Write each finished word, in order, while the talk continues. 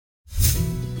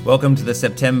Welcome to the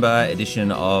September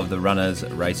edition of the Runners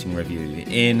Racing Review.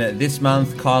 In this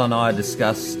month, Kyle and I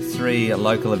discuss 3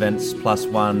 local events plus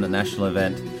 1 national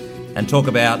event and talk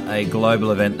about a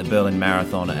global event, the Berlin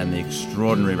Marathon, and the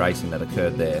extraordinary racing that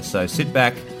occurred there. So sit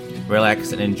back,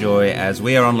 relax and enjoy as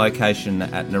we are on location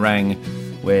at Nerang,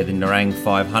 where the Nerang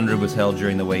 500 was held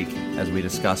during the week, as we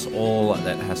discuss all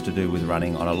that has to do with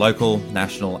running on a local,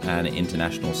 national and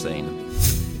international scene.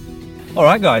 All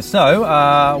right, guys, so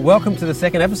welcome to the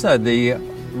second episode, the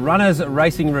Runners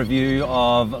Racing Review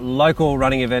of local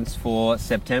running events for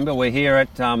September. We're here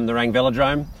at Nerang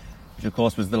Velodrome, which of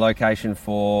course was the location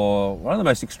for one of the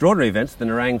most extraordinary events, the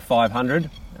Nerang 500,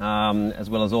 as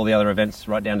well as all the other events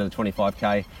right down to the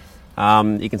 25k.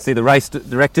 You can see the race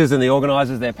directors and the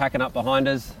organisers, they're packing up behind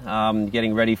us,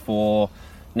 getting ready for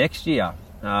next year.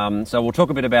 So we'll talk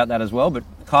a bit about that as well, but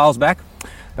Kyle's back.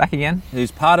 Back again.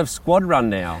 Who's part of Squad Run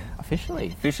now.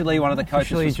 Officially one of the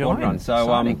coaches for Squad Run. So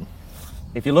Exciting.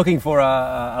 If you're looking for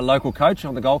a local coach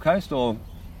on the Gold Coast or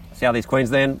South East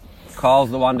Queensland,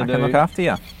 Kyle's the one to do. I can look after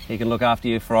you. He can look after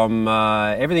you from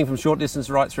everything from short distance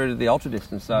right through to the ultra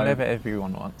distance. So whatever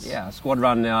everyone wants. Yeah, Squad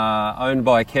Run owned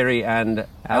by Kerry and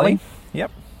Ali.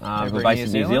 Yep. Who are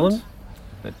based in New Zealand.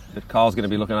 But Kyle's going to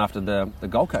be looking after the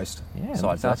Gold Coast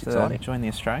side. So that's exciting. Join the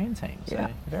Australian team. So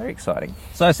very exciting.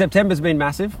 So September's been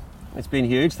massive. It's been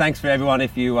huge. Thanks for everyone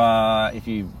if you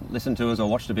listened to us or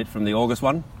watched a bit from the August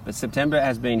one. But September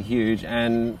has been huge.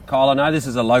 And Kyle, I know this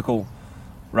is a local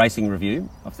racing review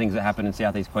of things that happen in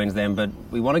South East Queensland, but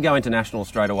we want to go international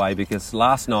straight away because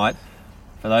last night,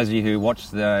 for those of you who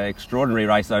watched the extraordinary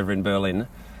race over in Berlin,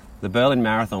 the Berlin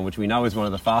Marathon, which we know is one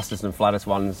of the fastest and flattest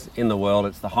ones in the world.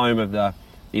 It's the home of the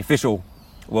official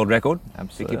world record.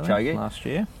 Absolutely. Kipchoge. Last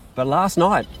year. But last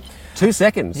night, 2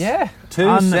 seconds. Yeah. 2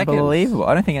 seconds. Unbelievable.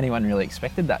 I don't think anyone really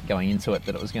expected that going into it,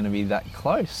 that it was going to be that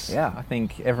close. Yeah. I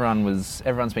think everyone's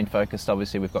been focused.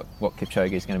 Obviously, we've got what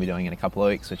Kipchoge is going to be doing in a couple of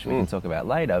weeks, which we can talk about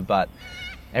later. But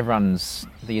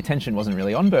the attention wasn't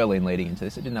really on Berlin leading into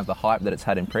this. It didn't have the hype that it's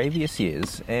had in previous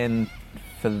years. And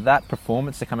for that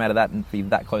performance to come out of that and be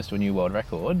that close to a new world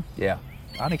record,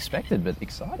 unexpected but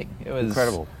exciting. It was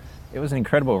incredible. It was an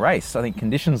incredible race. I think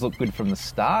conditions looked good from the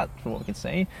start, from what we can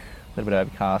see. A little bit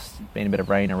overcast, been a bit of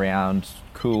rain around,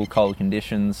 cool, cold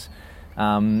conditions,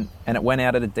 and it went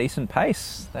out at a decent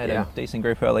pace. They had a decent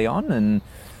group early on, and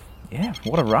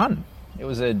what a run! It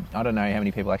was I don't know how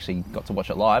many people actually got to watch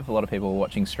it live. A lot of people were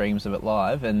watching streams of it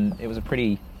live, and it was a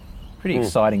pretty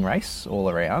exciting race all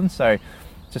around. So,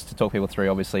 just to talk people through,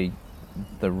 obviously,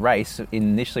 the race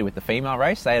initially with the female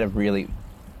race, they had a really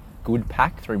good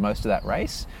pack through most of that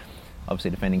race.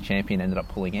 Obviously, defending champion ended up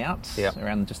pulling out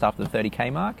around just after the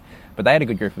 30k mark. But they had a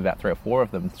good group of about 3 or 4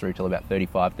 of them through till about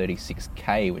 35,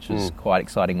 36k, which was quite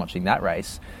exciting watching that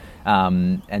race.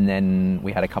 And then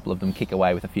we had a couple of them kick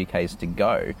away with a few k's to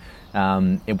go.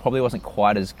 It probably wasn't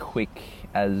quite as quick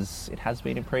as it has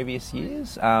been in previous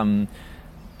years.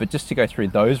 But just to go through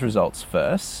those results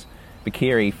first,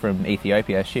 Bekele from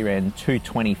Ethiopia, she ran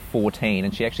 2:20.14,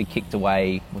 and she actually kicked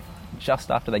away with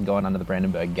just after they'd gone under the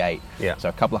Brandenburg Gate. Yeah. So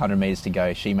a couple of 100 metres to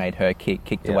go, she made her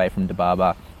kicked away from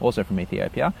Dababa, also from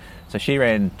Ethiopia. So she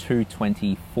ran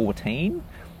 2:20.14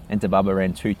 and Dababa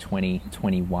ran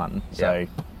 2:20.21. So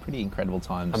pretty incredible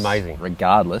times. Amazing.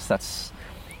 Regardless, that's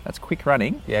quick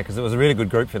running. Yeah, because it was a really good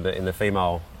group in the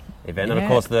female event. And of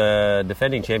course the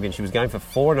defending champion, she was going for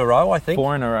 4 in a row, I think.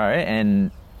 4 in a row, and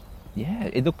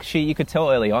you could tell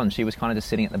early on she was kind of just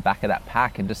sitting at the back of that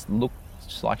pack and just looked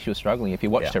just like she was struggling. If you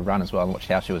watched her run as well and watched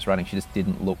how she was running, she just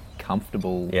didn't look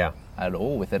comfortable at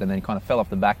all with it, and then kind of fell off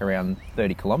the back around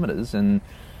 30 kilometres, and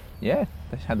they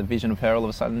had the vision of her all of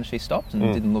a sudden. She stopped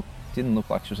and didn't look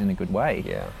like she was in a good way.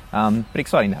 But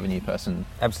exciting to have a new person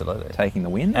taking the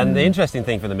win. And the interesting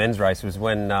thing for the men's race was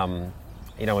when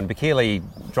when Bekele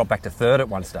dropped back to 3rd at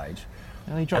one stage.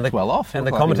 Well, he dropped well off. And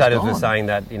the commentators were saying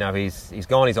that he's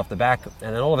gone, he's off the back,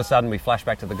 and then all of a sudden we flash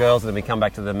back to the girls, and then we come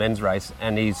back to the men's race,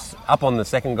 and he's up on the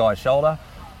second guy's shoulder,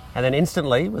 and then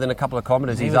instantly within a couple of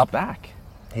kilometres he's up back.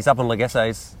 He's up on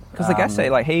Legesse's. Because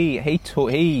Legesse,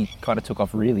 he kind of took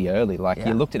off really early.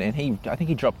 You looked at it, and I think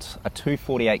he dropped a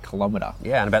 2:48 kilometre.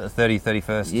 Yeah, and about the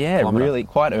 31st. Yeah, kilometre. really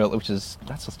quite early,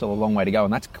 that's still a long way to go,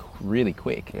 and that's really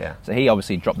quick. Yeah. So he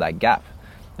obviously dropped that gap.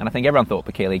 And I think everyone thought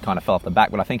Bekele kind of fell off the back,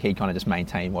 but I think he kind of just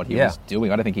maintained what he was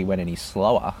doing. I don't think he went any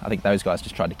slower. I think those guys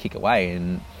just tried to kick away.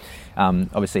 And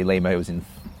obviously Lima, who was in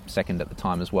 2nd at the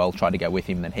time as well, tried to go with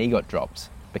him. Then he got dropped.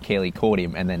 Bekele caught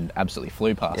him and then absolutely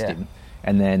flew past him.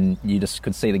 And then you just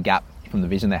could see the gap from the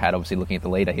vision they had, obviously looking at the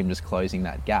leader, him just closing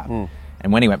that gap.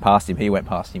 And when he went past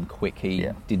him quick. He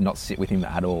did not sit with him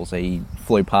at all. So he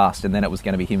flew past, and then it was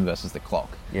going to be him versus the clock.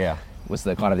 Yeah. was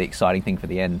the kind of the exciting thing for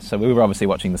the end. So we were obviously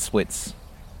watching the splits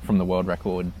from the world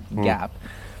record gap.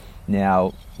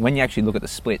 Now, when you actually look at the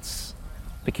splits,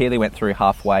 Bekele went through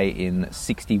halfway in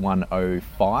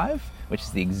 61.05, which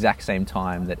is the exact same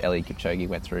time that Eliud Kipchoge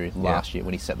went through last year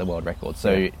when he set the world record.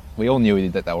 So we all knew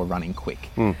that they were running quick,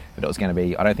 but it was going to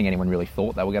be, I don't think anyone really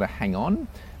thought they were going to hang on.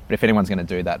 But if anyone's going to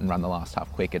do that and run the last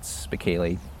half quick, it's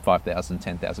Bekele, 5,000,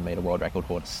 10,000 metre world record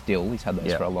holder still. He's had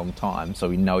those for a long time, so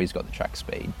we know he's got the track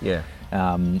speed. Yeah.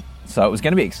 So it was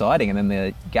going to be exciting, and then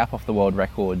the gap off the world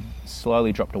record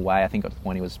slowly dropped away. I think at the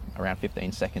point he was around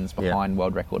 15 seconds behind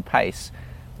world record pace.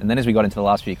 And then as we got into the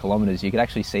last few kilometres, you could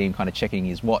actually see him kind of checking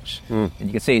his watch. And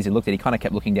you could see as he looked at it, he kind of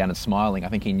kept looking down and smiling. I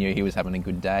think he knew he was having a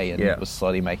good day and was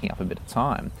slowly making up a bit of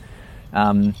time.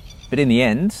 But in the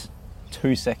end,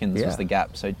 2 seconds was the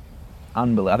gap. So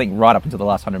unbelievable. I think right up until the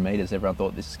last 100 metres, everyone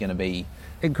thought this is going to be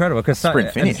incredible, because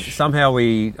sprint finish. Somehow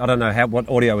I don't know what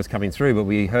audio was coming through, but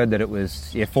we heard that it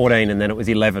was 14 and then it was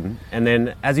 11. And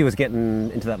then as he was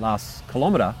getting into that last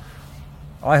kilometre,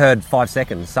 I heard 5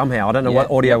 seconds somehow. I don't know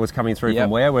what audio was coming through from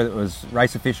where, whether it was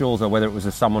race officials or whether it was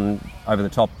just someone over the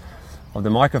top of the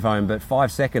microphone, but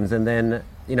 5 seconds. And then,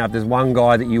 if there's one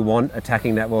guy that you want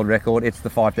attacking that world record, it's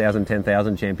the 5,000,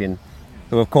 10,000 champion,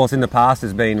 who of course in the past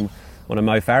has been one of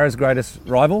Mo Farah's greatest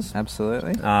rivals.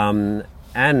 Absolutely.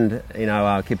 And,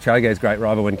 Kipchoge's great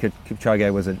rival when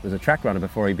Kipchoge was a track runner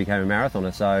before he became a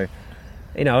marathoner. So,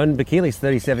 and Bekele's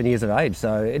 37 years of age.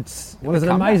 So it was an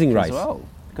amazing race. As well.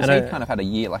 Because he kind of had a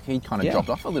year, he kind of dropped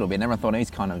off a little bit, and everyone thought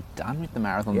he's kind of done with the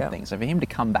marathon thing. So for him to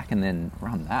come back and then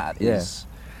run that is...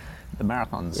 The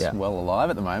marathon's well alive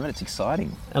at the moment. It's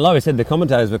exciting. And like we said, the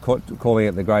commentators were calling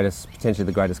it potentially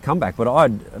the greatest comeback. But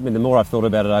the more I've thought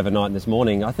about it overnight and this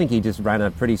morning, I think he just ran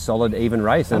a pretty solid, even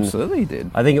race. And absolutely he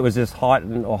did. I think it was just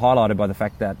heightened or highlighted by the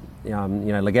fact that,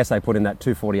 Lagesse put in that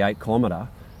 2:48 kilometre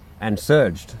and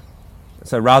surged.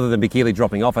 So rather than Bekele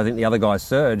dropping off, I think the other guys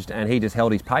surged and he just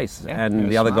held his pace.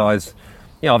 And the other guys,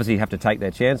 obviously have to take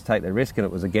their chance, take their risk, and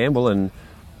it was a gamble. And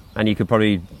you could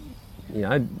probably,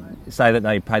 say that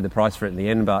they paid the price for it in the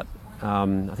end. But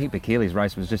I think Bekele's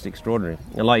race was just extraordinary.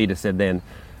 And like you just said then,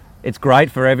 it's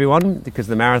great for everyone because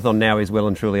the marathon now is well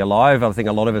and truly alive. I think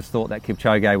a lot of us thought that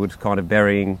Kipchoge was kind of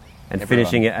burying and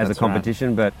finishing it as a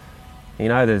competition. Right.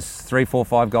 But, there's 3, 4,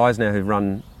 5 guys now who've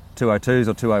run 202s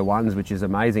or 201s, which is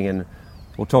amazing. And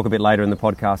we'll talk a bit later in the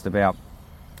podcast about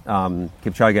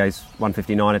Kipchoge's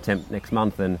 159 attempt next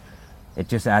month, and it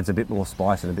just adds a bit more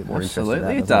spice and a bit more interest to that.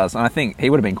 Absolutely, it does. And I think he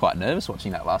would have been quite nervous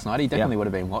watching that last night. He definitely would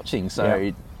have been watching.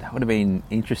 So that would have been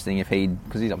interesting if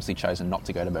because he's obviously chosen not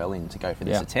to go to Berlin to go for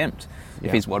this attempt.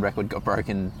 If his world record got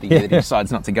broken the year that he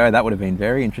decides not to go, that would have been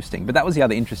very interesting. But that was the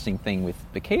other interesting thing with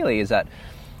Bekele, is that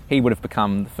he would have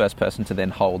become the first person to then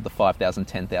hold the 5,000,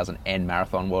 10,000 and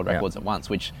marathon world records at once,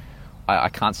 which I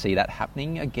can't see that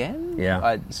happening again.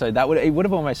 So that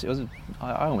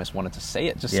I almost wanted to see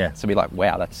it just to be like,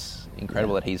 wow, that's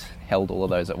incredible that he's held all of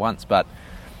those at once. But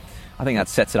I think that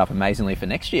sets it up amazingly for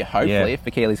next year, hopefully, if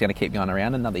Bekele's going to keep going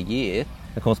around another year.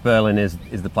 Of course, Berlin is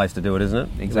the place to do it, isn't it?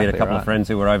 Exactly. We had a couple of friends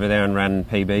who were over there and ran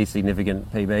PBs,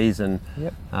 significant PBs. And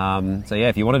so,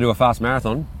 if you want to do a fast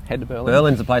marathon, head to Berlin.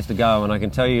 Berlin's the place to go. And I can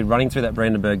tell you, running through that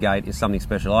Brandenburg Gate is something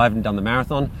special. I haven't done the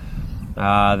marathon. There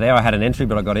I had an entry,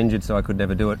 but I got injured, so I could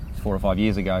never do it 4 or 5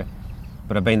 years ago.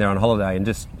 But I've been there on holiday, and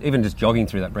just jogging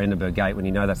through that Brandenburg Gate when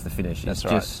you know that's the finish is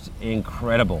just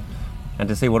incredible. And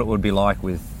to see what it would be like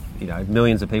with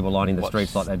millions of people lining the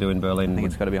streets like they do in Berlin. I think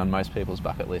it's got to be on most people's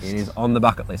bucket list. It is on the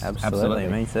bucket list. Absolutely,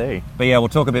 me too. But we'll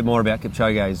talk a bit more about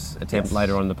Kipchoge's attempt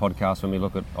later on in the podcast when we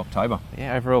look at October.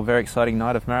 Yeah, overall very exciting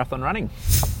night of marathon running.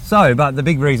 So, but the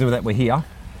big reason that we're here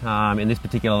in this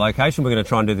particular location, we're going to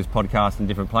try and do this podcast in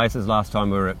different places. Last time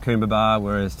we were at Coomba,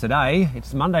 whereas today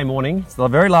it's Monday morning. It's the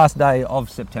very last day of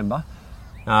September,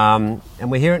 and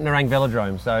we're here at Nerang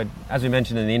Velodrome. So, as we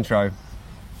mentioned in the intro,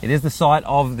 it is the site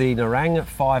of the Nerang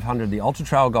 500, the Ultra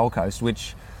Trail Gold Coast,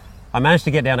 which I managed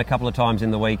to get down a couple of times in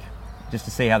the week just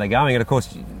to see how they're going. And of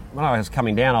course, when I was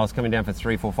coming down for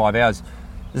 3, 4, 5 hours.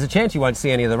 There's a chance you won't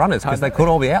see any of the runners because they could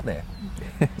all be out there.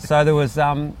 So there was,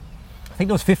 I think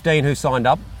there was 15 who signed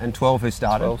up and 12 who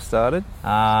started. 12 started.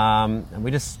 And we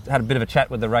just had a bit of a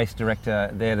chat with the race director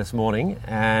there this morning.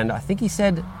 And I think he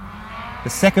said the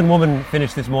second woman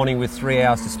finished this morning with 3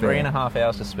 hours to spare. 3.5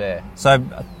 hours to spare. So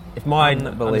if my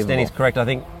understanding is correct, I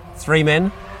think 3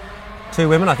 men, 2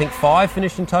 women, I think 5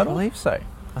 finished in total. I believe so.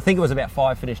 I think it was about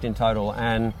 5 finished in total,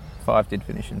 and 5 did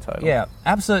finish in total. Yeah,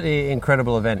 absolutely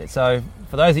incredible event. So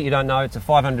for those that you don't know, it's a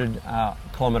 500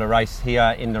 kilometre race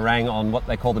here in Nerang on what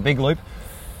they call the Big Loop,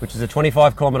 which is a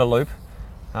 25 kilometre loop.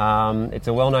 It's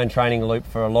a well-known training loop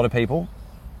for a lot of people.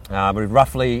 with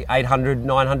roughly 800,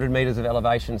 900 metres of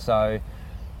elevation. So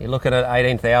you're looking at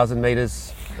 18,000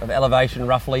 metres of elevation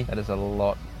roughly. That is a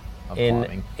lot of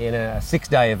climbing. In a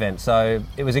 6-day event. So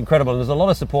it was incredible. And there's a lot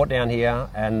of support down here,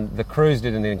 and the crews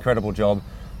did an incredible job.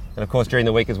 And of course, during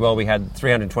the week as well, we had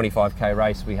 325k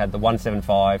race. We had the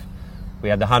 175, we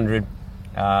had the 100,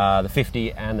 the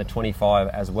 50 and the 25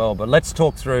 as well. But let's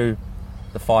talk through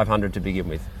the 500 to begin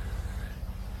with.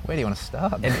 Where do you want to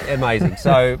start? Amazing.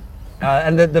 So,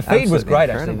 and the feed was Absolutely great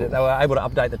incredible. actually. They were able to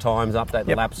update the times, update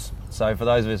the laps. So for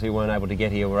those of us who weren't able to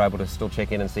get here, we were able to still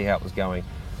check in and see how it was going.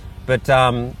 But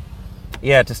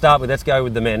yeah, to start with, let's go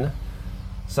with the men.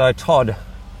 So Todd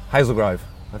Hazelgrove,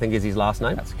 I think is his last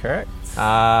name. That's correct.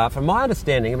 From my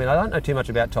understanding, I mean, I don't know too much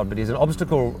about Todd, but he's an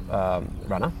obstacle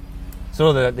runner.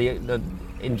 Sort of the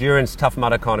endurance, tough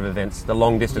mudder kind of events, the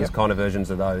long distance kind of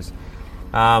versions of those.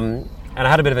 And I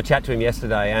had a bit of a chat to him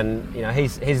yesterday, and you know,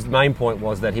 his main point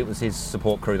was that it was his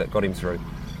support crew that got him through.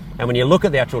 And when you look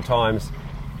at the actual times,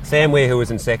 Sam Weir, who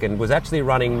was in second, was actually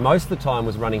running, most of the time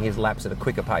was running his laps at a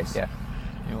quicker pace. Yeah.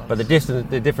 But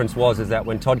the difference was that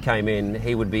when Todd came in,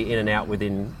 he would be in and out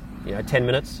within 10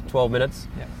 minutes, 12 minutes.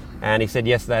 Yeah. And he said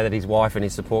yesterday that his wife and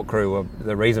his support crew were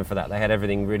the reason for that. They had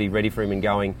everything really ready for him and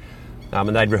going,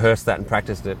 and they'd rehearsed that and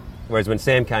practiced it. Whereas when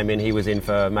Sam came in, he was in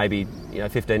for maybe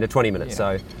 15 to 20 minutes.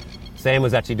 Yeah. So Sam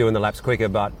was actually doing the laps quicker,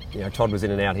 but Todd was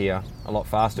in and out here a lot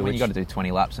faster. When you got to do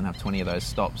 20 laps and have 20 of those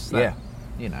stops,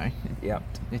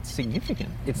 it's significant.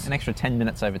 It's an extra 10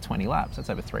 minutes over 20 laps. That's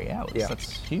over 3 hours. Yeah.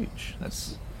 That's huge.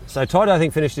 So Todd, I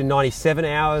think, finished in 97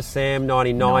 hours, Sam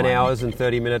 99 hours and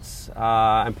 30 minutes,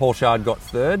 and Paul Shard got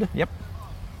third. Yep.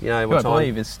 You know, Who what I time?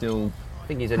 believe is still I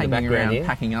think he's in the hanging background around here.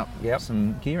 packing up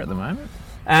some gear at the moment.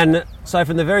 And so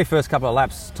from the very first couple of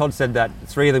laps, Todd said that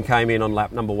 3 of them came in on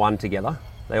lap number 1 together.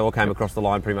 They all came across the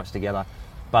line pretty much together.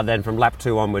 But then from lap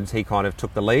 2 onwards, he kind of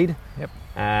took the lead. Yep.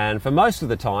 And for most of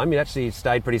the time, it actually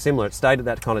stayed pretty similar. It stayed at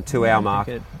that kind of 2-hour mark.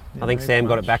 I think Sam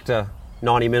got it back to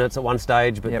 90 minutes at one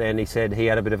stage, but then he said he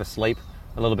had a bit of a sleep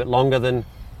a little bit longer than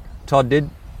Todd did.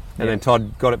 And then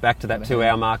Todd got it back to that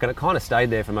 2-hour mark, and it kind of stayed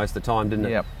there for most of the time, didn't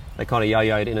it? Yep. They kind of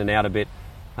yo-yoed in and out a bit.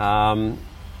 And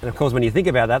of course, when you think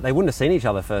about that, they wouldn't have seen each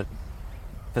other for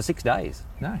 6 days.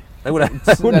 No. They would not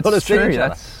have seen each other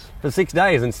That's for 6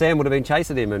 days, and Sam would have been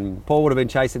chasing him, and Paul would have been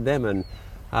chasing them, and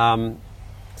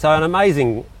so an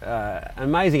amazing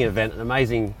event, an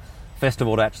amazing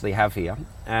festival to actually have here,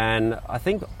 and I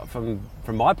think from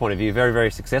my point of view, very, very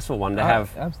successful one to have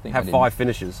 5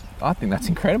 finishes. I think that's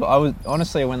incredible. I was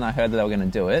honestly, when I heard that they were going to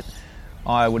do it,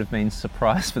 I would have been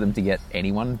surprised for them to get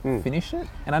anyone finish it.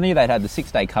 And I knew they'd had the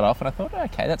 6-day cut-off, and I thought,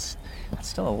 okay, that's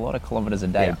still a lot of kilometres a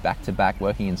day, back to back,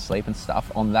 working in sleep and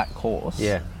stuff on that course.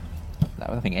 Yeah.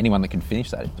 I think anyone that can finish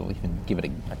that, or even give it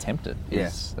an attempt at,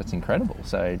 that's incredible.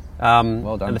 So,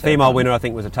 well done. And the female winner, I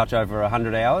think, was a touch over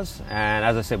 100 hours. And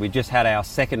as I said, we just had our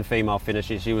second female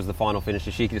finisher. She was the final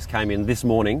finisher. She just came in this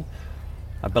morning,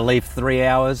 I believe 3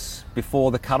 hours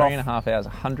before the cut-off. 3.5 hours,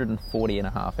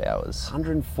 140.5 hours.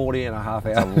 140.5 hours.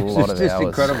 That's a lot of just hours.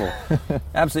 Incredible.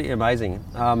 Absolutely amazing.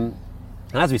 And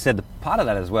as we said, the part of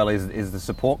that as well is the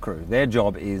support crew. Their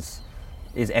job is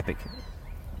epic.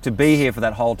 To be here for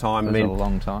that whole time. It was a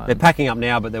long time. They're packing up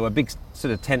now, but there were big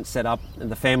sort of tents set up,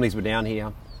 and the families were down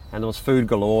here, and there was food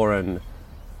galore, and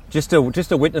just to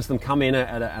witness them come in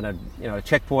at a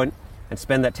checkpoint and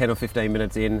spend that 10 or 15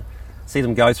 minutes in, see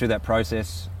them go through that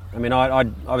process. I mean, I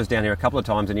was down here a couple of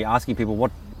times, and you're asking people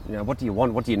what do you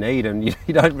want, what do you need, and you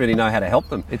don't really know how to help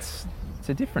them. It's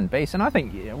a different beast, and I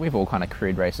think we've all kind of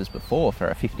crewed races before for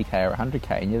a 50k or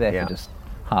 100k, and you're there for just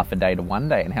half a day to 1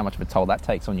 day, and how much of a toll that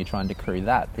takes on you trying to crew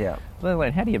that. Yeah. Let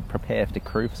alone, how do you prepare to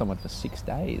crew for someone for 6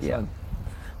 days? Yeah.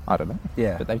 I don't know.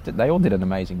 Yeah. But they all did an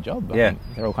amazing job. I Yeah. think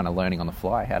they're all kind of learning on the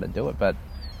fly how to do it, but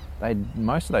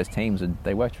most of those teams,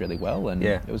 they worked really well, and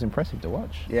it was impressive to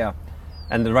watch. Yeah.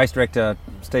 And the race director,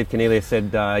 Steve Cornelius,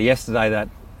 said yesterday that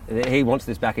he wants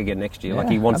this back again next year. Yeah, like,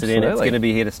 he wants it in. It's absolutely. going to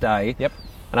be here to stay. Yep.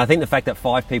 And I think the fact that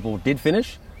 5 people did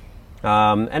finish,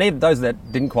 and even those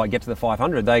that didn't quite get to the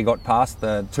 500, they got past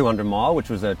the 200 mile, which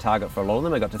was a target for a lot of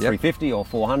them. They got to 350 or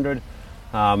 400.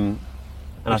 And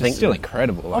I think still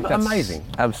incredible. Like, that's amazing.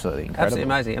 Absolutely incredible. Absolutely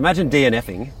amazing. Imagine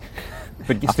DNFing,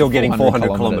 but you're still getting 400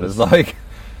 kilometres. Like,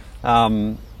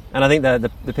 and I think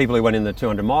the people who went in the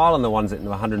 200 mile and the ones in the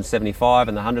 175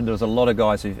 and the 100, there was a lot of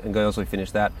guys and girls who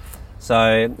finished that.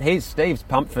 So Steve's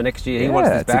pumped for next year. He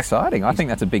wants this back. It's exciting. I think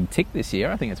that's a big tick this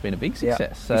year. I think it's been a big success.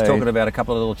 Yeah. So He's talking about a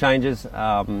couple of little changes.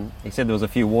 He said there was a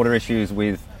few water issues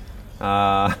with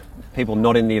people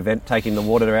not in the event taking the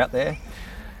water out there.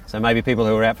 So maybe people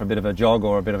who are out for a bit of a jog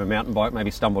or a bit of a mountain bike maybe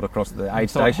stumbled across the aid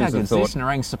stations and thought,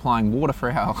 Nerang's supplying water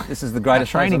for our this is the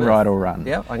greatest training place on ride earth. or run.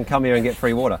 Yeah, I can come here and get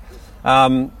free water.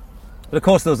 But of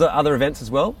course, there was other events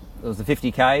as well. There was the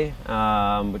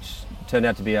 50K, which turned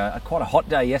out to be quite a hot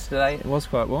day yesterday. It was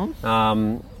quite warm.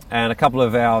 And a couple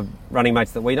of our running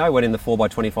mates that we know went in the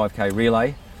 4x25K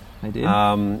relay. They did.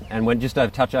 And went just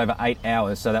over 8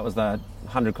 hours. So that was the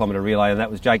 100-kilometre relay, and that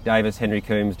was Jake Davis, Henry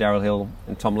Coombs, Daryl Hill,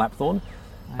 and Tom Lapthorne.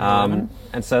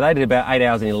 And so they did about 8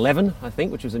 hours and 11, I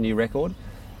think, which was a new record.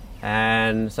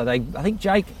 And so I think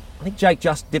Jake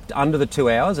just dipped under the 2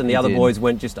 hours, and the other boys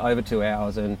went just over 2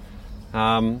 hours. And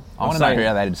I want to know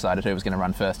how they decided who was going to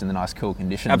run first in the nice, cool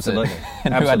conditions. Absolutely.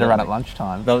 And who had to run at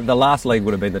lunchtime. The last leg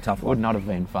would have been the tough one. Would not have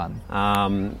been fun.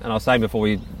 And I was saying before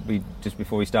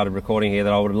we started recording here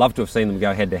that I would have loved to have seen them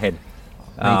go head to head.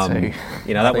 Me too.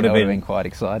 You know, that would have been quite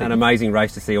exciting. An amazing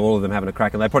race to see all of them having a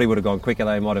crack, and they probably would have gone quicker.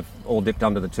 They might have all dipped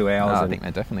under the 2 hours. I think they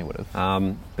definitely would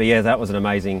have. But yeah, that was an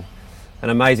amazing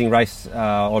race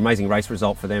or amazing race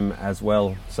result for them as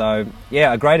well. So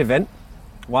yeah, a great event.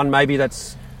 One maybe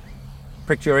that's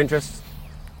pricked your interest.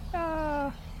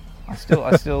 I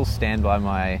still stand by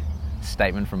my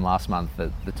statement from last month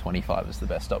that the 25 is the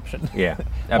best option. Yeah,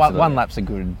 absolutely. One lap's a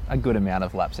good amount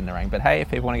of laps in the ring. But hey,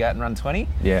 if people want to go out and run 20,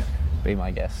 yeah, be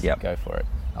my guest. Yep. Go for it.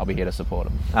 I'll be here to support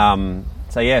them.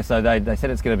 So they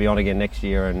said it's going to be on again next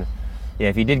year, and yeah,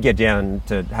 if you did get down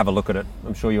to have a look at it,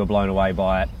 I'm sure you were blown away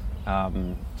by it.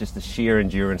 Just the sheer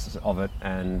endurance of it,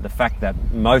 and the fact that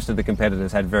most of the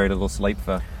competitors had very little sleep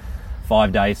for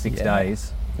 5 days, 6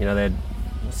 days. You know,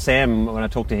 Sam, when I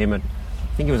talked to him I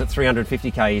think he was at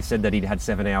 350k, he said that he'd had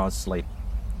 7 hours sleep,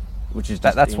 which is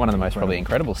just that's one of the most probably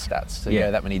incredible stats to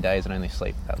go that many days and only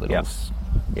sleep that little. Yep.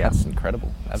 That's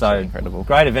incredible. Absolutely incredible.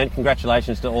 Great event.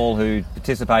 Congratulations to all who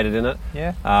participated in it.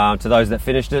 Yeah. To those that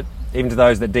finished it, even to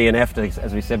those that DNF'd,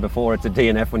 as we said before, it's a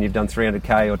DNF when you've done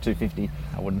 300k or 250.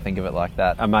 I wouldn't think of it like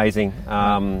that. Amazing.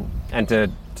 And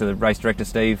to the race director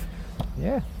Steve,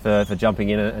 for jumping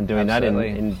in and doing that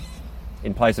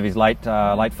in place of his late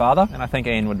father. And I think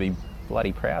Ian would be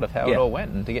bloody proud of how it all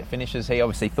went, and to get finishes. He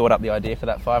obviously thought up the idea for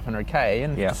that 500k,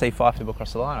 and to see 5 people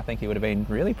across the line, I think he would have been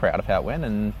really proud of how it went.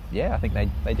 And I think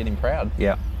they did him proud.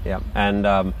 Yeah. And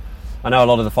I know a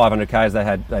lot of the 500k's they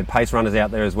had pace runners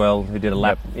out there as well who did a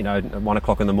lap, at 1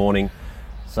 o'clock in the morning.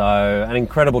 So an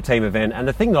incredible team event. And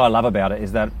the thing that I love about it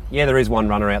is that there is one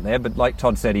runner out there, but like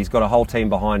Todd said, he's got a whole team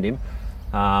behind him,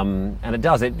 and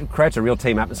it creates a real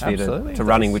team atmosphere to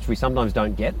running, which we sometimes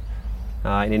don't get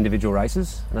in individual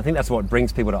races. And I think that's what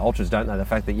brings people to ultras, don't they? The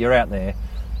fact that you're out there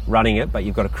running it, but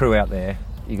you've got a crew out there,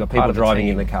 you've got people driving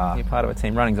in the car. You're part of a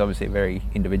team. Running's obviously a very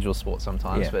individual sport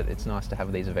sometimes, but it's nice to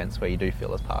have these events where you do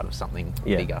feel as part of something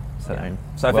bigger. So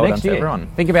for next year, everyone,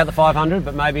 think about the 500,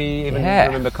 but maybe even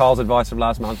remember Cole's advice from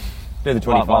last month. Do the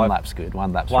 25. One lap's good.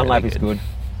 One lap is good.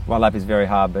 One lap is very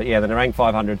hard, but the Nerang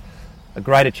 500, a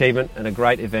great achievement and a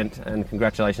great event, and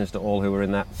congratulations to all who were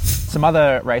in that. Some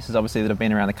other races obviously that have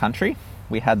been around the country.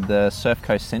 We had the Surf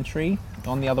Coast Century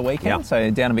on the other weekend, so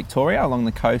down in Victoria along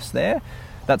the coast there.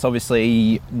 That's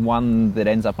obviously one that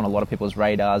ends up on a lot of people's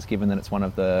radars, given that it's one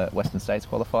of the Western States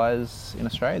qualifiers in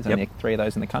Australia. There's only 3 of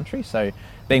those in the country, so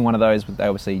being one of those, they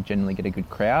obviously generally get a good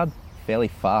crowd. Fairly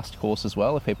fast course as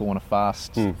well. If people want a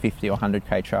fast 50 or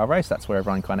 100k trail race, that's where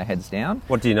everyone kind of heads down.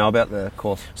 What do you know about the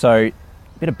course? So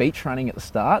bit of beach running at the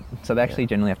start, so they actually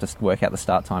generally have to work out the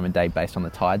start time and day based on the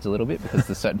tides a little bit, because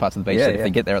there's certain parts of the beach that if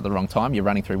you get there at the wrong time, you're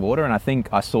running through water. And I think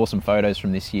I saw some photos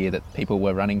from this year that people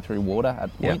were running through water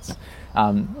at points,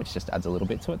 which just adds a little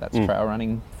bit to it. That's trail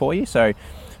running for you. So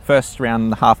first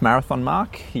around the half marathon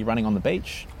mark, you're running on the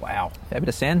beach. Wow, fair bit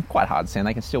of sand, quite hard sand.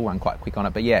 They can still run quite quick on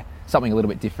it, but something a little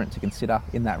bit different to consider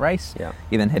in that race.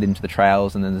 You then head into the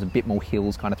trails, and then there's a bit more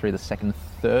hills kind of through the second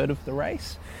third of the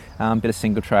race. Bit of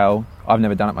single trail. I've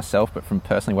never done it myself, but from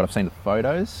personally what I've seen of the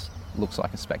photos, looks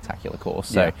like a spectacular course.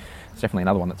 So it's definitely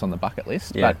another one that's on the bucket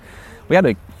list. But we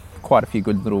had quite a few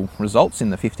good little results in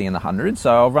the 50 and the 100.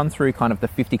 So I'll run through kind of the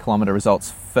 50 kilometre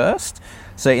results first.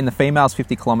 So in the females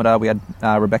 50 kilometre, we had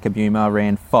Rebecca Buma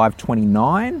ran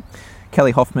 5:29,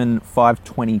 Kelly Hoffman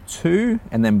 5:22,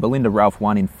 and then Belinda Ralph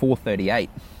won in 4:38.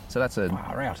 So that's a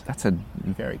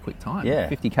very quick time.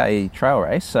 50k trail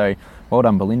race. So well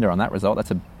done, Belinda, on that result.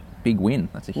 That's a big win.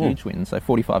 That's a huge win. So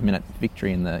 45-minute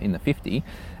victory in the 50.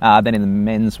 Then in the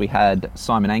men's, we had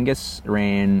Simon Angus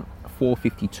ran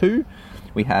 4:52.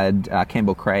 We had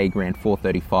Campbell Craig ran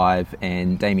 4:35,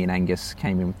 and Damien Angus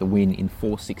came in with the win in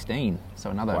 4:16. So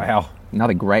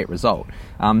another great result.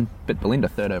 But Belinda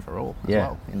third overall as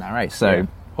well in that race. So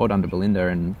well done to Belinda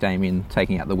and Damien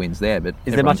taking out the wins there. But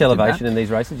is there much elevation in these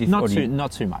races?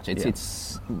 Not too much.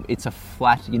 It's a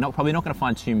flat. You're probably not going to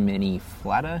find too many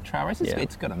flatter trail races. Yeah.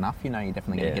 It's got enough. You're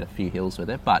definitely going to get a few hills with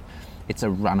it, but it's a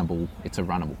runnable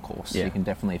course. Yeah. You can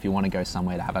definitely, if you want to go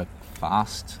somewhere to have a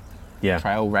fast Yeah.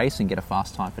 trail race and get a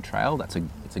fast time for trail, it's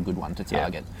a good one to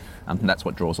target. That's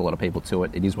what draws a lot of people to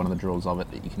it. It is one of the draws of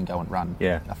it that you can go and run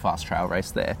a fast trail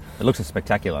race there. It looks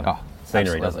spectacular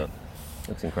scenery, absolutely. doesn't it?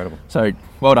 Looks incredible. So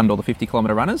well done to all the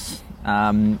 50-kilometre runners.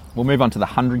 We'll move on to the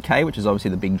 100K, which is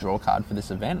obviously the big draw card for this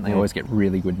event. They always get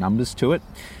really good numbers to it.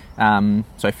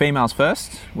 So females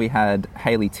first, we had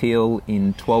Hayley Teal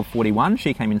in 12:41.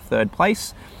 She came in third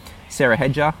place. Sarah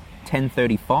Hedger,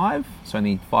 10:35. So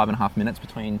only 5.5 minutes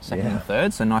between second and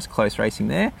third. So nice close racing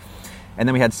there. And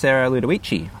then we had Sarah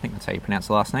Ludovici. I think that's how you pronounce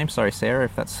the last name. Sorry, Sarah,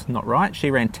 if that's not right. She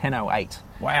ran 10:08.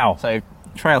 Wow. So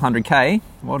trail 100K.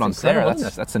 Well done, Sarah. incredible,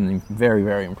 That's a very,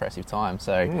 very impressive time.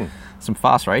 So some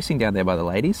fast racing down there by the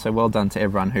ladies. So well done to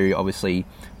everyone who obviously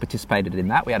participated in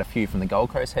that. We had a few from the Gold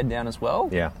Coast head down as well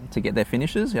to get their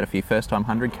finishes. We had a few first-time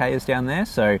 100Kers down there.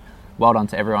 So well done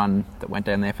to everyone that went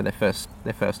down there for their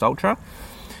first ultra.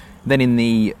 Then in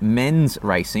the men's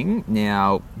racing,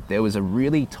 now there was a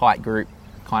really tight group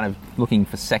kind of looking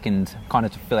for second, kind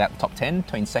of to fill out the top 10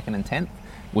 between second and 10th.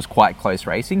 Was quite close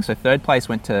racing. So third place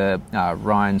went to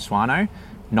Ryan Swano,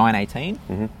 9:18.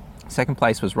 Mm-hmm. Second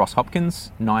place was Ross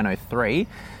Hopkins, 9:03.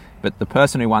 But the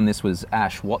person who won this was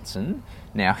Ash Watson.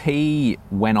 Now he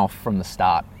went off from the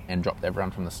start and dropped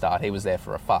everyone from the start. He was there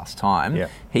for a fast time. Yeah.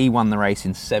 He won the race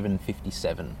in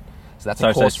 7:57. So that's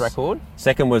a course record.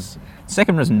 Second was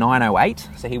 9:08.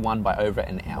 So he won by over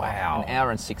an hour. Wow. An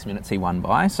hour and 6 minutes he won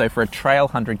by. So for a trail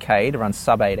 100K to run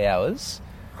sub 8 hours,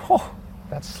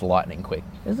 that's lightning quick.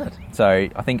 Is it? So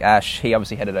I think Ash, he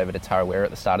obviously headed over to Tarawera at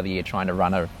the start of the year trying to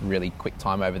run a really quick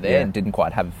time over there and didn't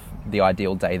quite have the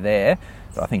ideal day there.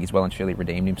 But I think he's well and truly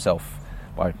redeemed himself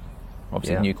by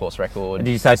obviously a new course record. And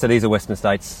did you say, so these are Western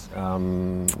States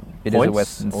It is a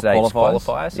Western States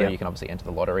qualifier, so Yeah. you can obviously enter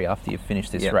the lottery after you've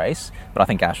finished this race. But I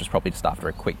think Ash was probably just after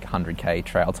a quick 100K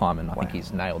trail time, and I think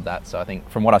he's nailed that. So I think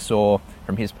from what I saw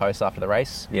from his post after the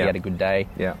race, he had a good day.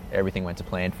 Yeah. Everything went to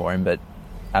plan for him, but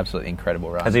absolutely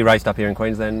incredible run. Has he raced up here in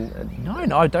Queensland?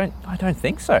 No, I don't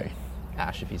think so.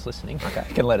 Ash, if he's listening,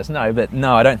 can let us know. But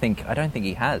no, I don't think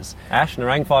he has. Ash,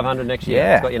 Narang 500 next year.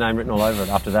 Yeah. It's got your name written all over it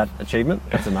after that achievement.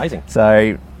 That's amazing.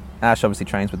 So Ash obviously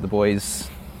trains with the boys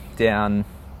down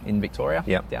in Victoria,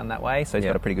 Yep. down that way. So he's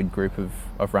got a pretty good group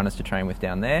of runners to train with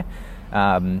down there.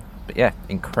 But yeah,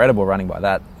 incredible running by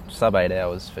that. Sub 8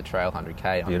 hours for trail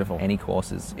 100K Beautiful. on any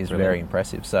course is very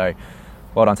impressive. So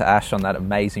well done to Ash on that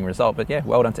amazing result. But yeah,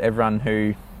 well done to everyone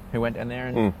who went down there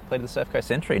and completed the Surf Coast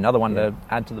Century. Another one to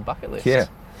add to the bucket list. Yeah.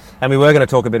 And we were going to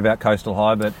talk a bit about Coastal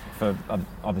High, but for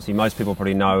obviously most people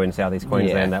probably know in southeast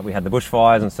Queensland that we had the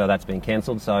bushfires, and so that's been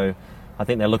cancelled. So I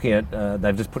think they're looking at,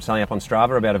 they've just put something up on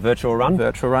Strava about a virtual run.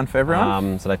 Virtual run for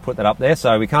everyone. So they've put that up there.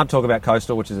 So we can't talk about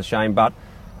Coastal, which is a shame. But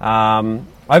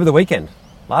over the weekend,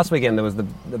 last weekend, there was the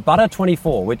Butter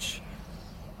 24, which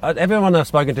everyone I've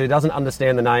spoken to doesn't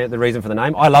understand the reason for the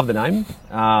name. I love the name,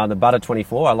 the Butter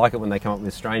 24. I like it when they come up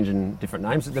with strange and different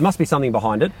names. There must be something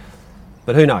behind it,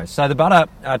 but who knows? So the Butter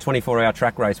 24-hour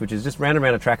track race, which is just round and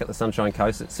round a track at the Sunshine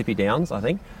Coast at Sippy Downs, I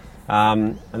think.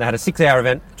 And they had a 6-hour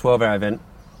event, 12-hour event,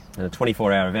 and a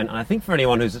 24-hour event. And I think for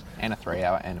anyone who's... And a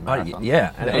 3-hour and a marathon.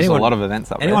 And there's a lot of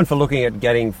events up there. Anyone for looking at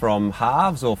getting from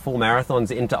halves or full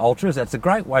marathons into ultras, that's a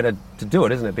great way to do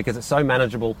it, isn't it? Because it's so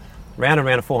manageable, round and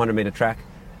round a 400-metre track.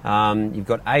 You've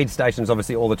got aid stations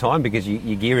obviously all the time because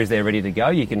your gear is there ready to go.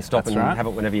 You can stop have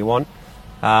it whenever you want.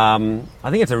 I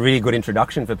think it's a really good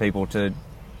introduction for people to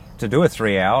do a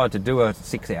 3-hour, to do a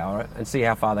 6-hour, and see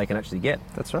how far they can actually get.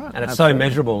 That's right. And it's so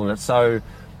measurable, and it's so,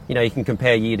 you can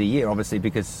compare year to year, obviously,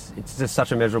 because it's just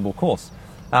such a measurable course.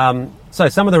 So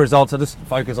some of the results, I'll just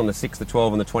focus on the 6, the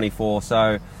 12, and the 24.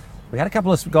 So we had a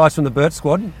couple of guys from the Burt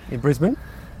squad in Brisbane.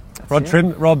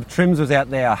 Rob Trims was out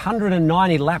there,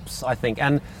 190 laps, I think.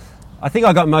 And I think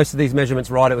I got most of these measurements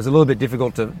right. It was a little bit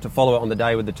difficult to follow it on the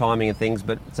day with the timing and things.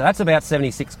 But so that's about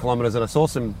 76 kilometres. And I saw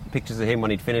some pictures of him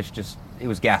when he'd finished. He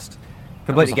was gassed.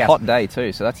 Completely gassed. It was a hot day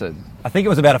too, so that's I think it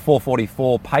was about a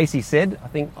 4:44 pace, he said. I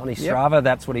think on his Strava,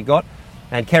 that's what he got.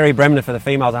 And Kerry Bremner for the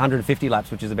females, 150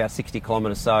 laps, which is about 60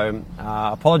 kilometres. So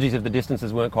apologies if the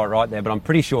distances weren't quite right there, but I'm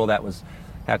pretty sure that was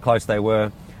how close they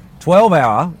were.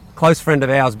 12-hour, close friend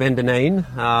of ours, Ben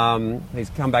Deneen.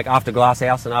 He's come back after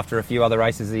Glasshouse and after a few other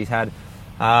races he's had.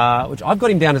 which I've got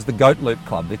him down as the Goat Loop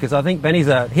Club because I think Benny's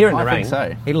here in I Nerang. think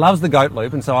so. He loves the Goat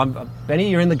Loop, and so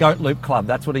Benny, you're in the Goat Loop Club.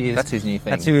 That's what he is. That's his new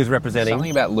thing. That's who he's representing.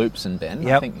 Something about loops and Ben.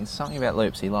 Yep. I think it's something about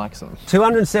loops. He likes them.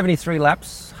 273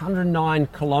 laps, 109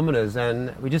 kilometres,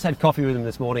 and we just had coffee with him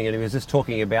this morning, and he was just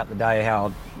talking about the day,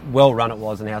 how well run it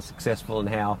was, and how successful, and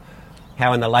how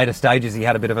in the later stages he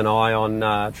had a bit of an eye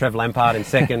on Trev Lampard in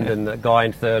second and the guy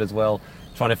in third as well,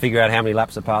 trying to figure out how many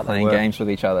laps apart they Playing were. games with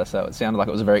each other, so it sounded like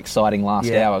it was a very exciting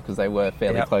last hour because they were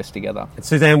fairly close together. It's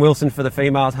Suzanne Wilson for the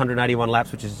females, 181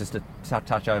 laps, which is just a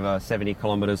touch over 70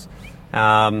 kilometres.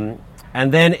 And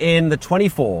then in the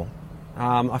 24,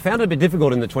 I found it a bit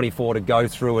difficult in the 24 to go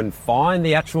through and find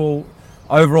the actual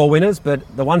overall winners, but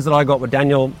the ones that I got were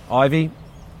Daniel Ivey,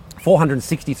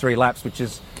 463 laps, which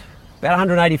is about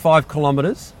 185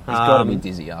 kilometres. He's got to be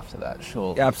dizzy after that,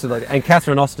 sure. Absolutely. And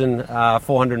Catherine Austin,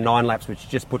 409 laps, which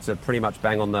just puts her pretty much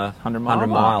bang on the 100 mile.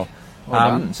 mile. Well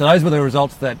done. So those were the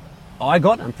results that I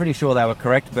got. I'm pretty sure they were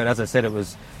correct, but as I said, they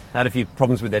had a few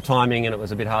problems with their timing, and it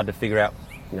was a bit hard to figure out,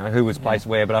 who was placed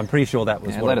where. But I'm pretty sure that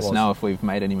was what let it was. us know if we've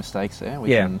made any mistakes there.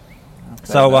 We Yeah. can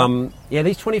So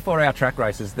these 24-hour track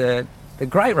races, they're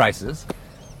great races.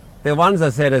 They're ones,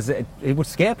 as I said, it would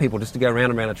scare people just to go round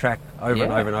and round a track over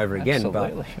and over and over again.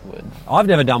 Absolutely, it would. But I've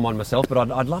never done one myself, but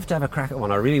I'd love to have a crack at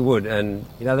one. I really would. And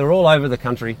they're all over the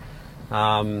country.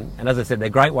 And as I said, they're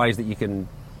great ways that you can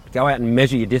go out and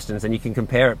measure your distance, and you can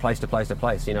compare it place to place to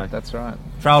place. That's right.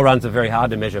 Trail runs are very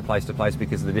hard to measure place to place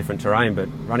because of the different terrain, but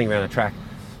running around a track.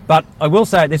 But I will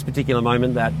say at this particular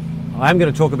moment that I am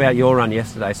going to talk about your run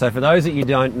yesterday. So for those that you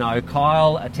don't know,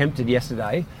 Kyle attempted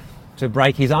yesterday to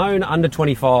break his own under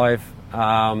 25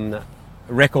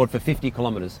 record for 50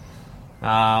 kilometres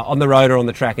on the road or on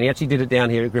the track. And he actually did it down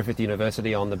here at Griffith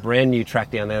University on the brand new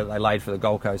track down there that they laid for the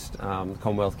Gold Coast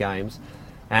Commonwealth Games.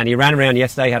 And he ran around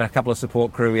yesterday, had a couple of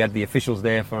support crew. We had the officials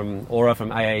there from Aura, from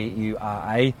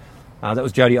AAURA. That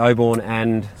was Jody Oborn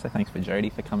and... So thanks for Jody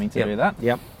for coming to do that.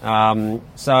 Yep. And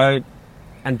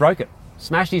broke it.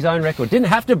 Smashed his own record. Didn't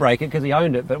have to break it because he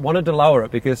owned it, but wanted to lower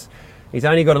it because he's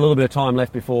only got a little bit of time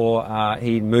left before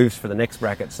he moves for the next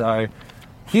bracket. So,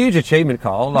 huge achievement,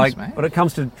 Kyle. Thanks, like, mate. when it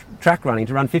comes to track running,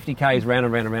 to run 50 Ks round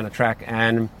and round and round a track,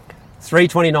 and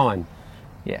 3:29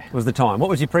 was the time. What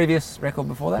was your previous record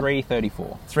before that?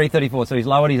 3:34. 3:34. So he's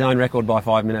lowered his own record by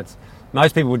 5 minutes.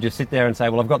 Most people would just sit there and say,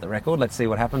 well, I've got the record, let's see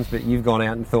what happens. But you've gone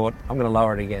out and thought, I'm going to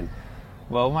lower it again.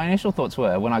 Well, my initial thoughts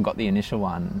were, when I got the initial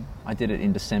one, I did it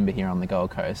in December here on the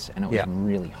Gold Coast, and it was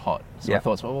really hot. So I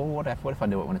thought, well, what if I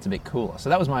do it when it's a bit cooler? So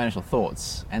that was my initial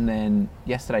thoughts. And then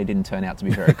yesterday didn't turn out to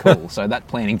be very cool, so that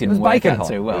planning didn't work out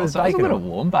too well. So it was a little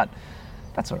warm, but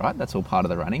that's all right. That's all part of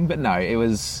the running. But no,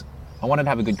 I wanted to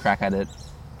have a good crack at it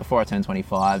before I turned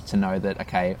 25 to know that,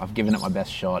 okay, I've given it my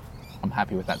best shot. I'm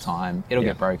happy with that time. It'll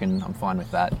get broken. I'm fine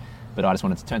with that. But I just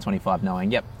wanted to turn 25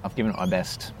 knowing, yep, I've given it my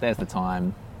best. There's the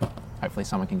time. Hopefully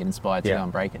someone can get inspired to go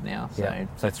and break it now. So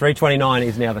 3:29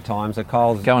 is now the time. So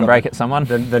Kyle's go and break it, someone.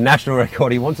 The national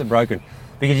record. He wants it broken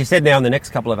because you said now in the next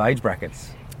couple of age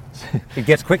brackets, it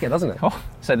gets quicker, doesn't it?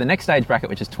 So the next age bracket,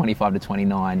 which is 25 to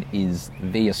 29, is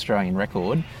the Australian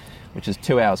record, which is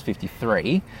 2 hours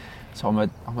 53. So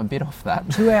I'm a bit off that.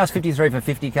 2 hours 53 for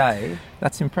 50k.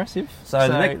 That's impressive. So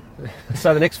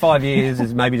the next 5 years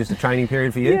is maybe just a training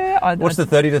period for you. Yeah. What's the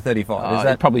 30 to 35? Is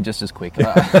that probably just as quick?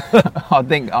 I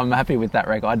think I'm happy with that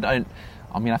record. I'm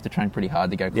going to have to train pretty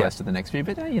hard to go close to the next few,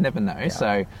 but you never know.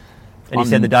 So. And you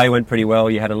said the day went pretty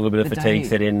well. You had a little bit of fatigue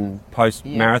set in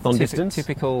post-marathon distance.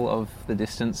 Typical of the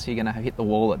distance. You're going to hit the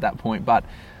wall at that point. But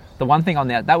the one thing on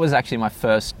that was actually my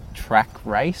first track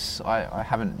race. I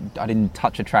didn't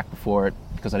touch a track before it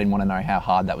because I didn't want to know how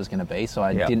hard that was going to be. So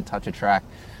I didn't touch a track.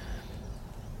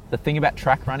 The thing about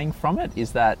track running from it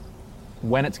is that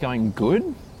when it's going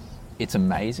good, it's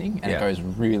amazing and it goes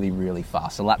really, really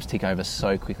fast. The laps tick over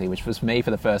so quickly, which was me for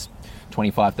the first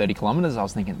 25, 30 kilometres. I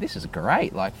was thinking, this is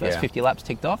great. Like, first 50 laps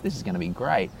ticked off, this is going to be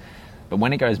great. But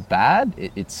when it goes bad,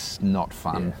 it's not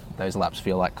fun. Yeah. Those laps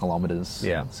feel like kilometres.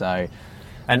 Yeah. So...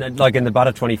 And like in the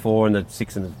Butter 24 and the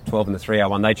 6 and the 12 and the 3 hour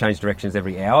one, they changed directions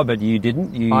every hour, but you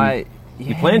didn't? You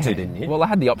planned to, didn't you? Well, I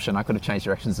had the option. I could have changed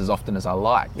directions as often as I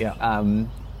liked. Yeah.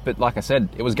 But like I said,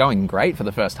 it was going great for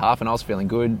the first half and I was feeling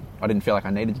good. I didn't feel like I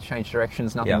needed to change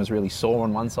directions. Nothing was really sore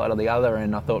on one side or the other.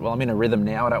 And I thought, well, I'm in a rhythm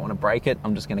now. I don't want to break it.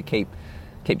 I'm just going to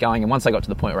keep going. And once I got to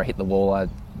the point where I hit the wall, I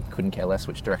couldn't care less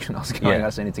which direction I was going. I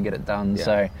just needed to get it done. Yeah.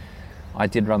 So I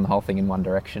did run the whole thing in one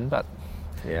direction, but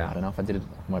I don't know if I did it.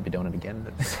 I might be doing it again.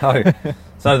 But.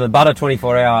 So the Butter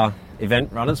 24-hour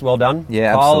event runners, well done.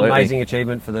 Yeah, Kyle, absolutely. amazing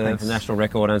achievement for the national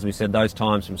record. As we said, those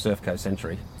times from Surf Coast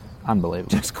Century.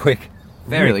 Unbelievable. Just quick.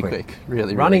 Very quick.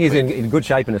 Really Running quick. is in good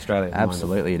shape in Australia.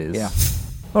 Absolutely it is. Yeah.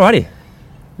 Alrighty,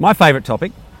 my favourite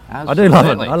topic. I do love it.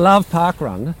 Absolutely. I love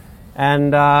parkrun,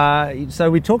 and so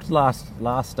we talked last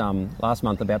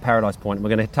month about Paradise Point. We're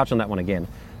going to touch on that one again.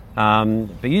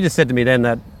 But you just said to me then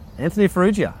that Anthony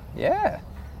Ferrugia, Yeah.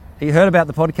 he heard about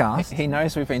the podcast. He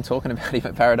knows we've been talking about him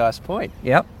at Paradise Point.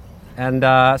 Yep. And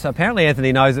so apparently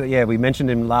Anthony knows that, yeah, we mentioned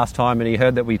him last time and he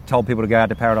heard that we told people to go out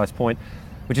to Paradise Point,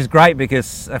 which is great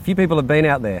because a few people have been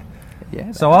out there.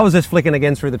 Yeah. So I was just flicking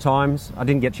again through the times. I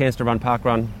didn't get a chance to run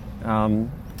parkrun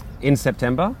in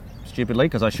September, stupidly,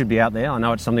 because I should be out there. I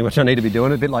know it's something which I need to be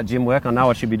doing, a bit like gym work. I know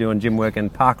I should be doing gym work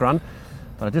and parkrun,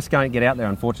 but I just can't get out there,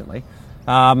 unfortunately.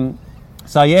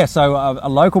 So a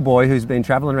local boy who's been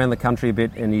travelling around the country a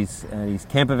bit in his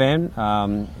camper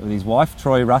van with his wife,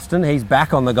 Troy Ruston. He's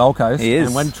back on the Gold Coast. He is.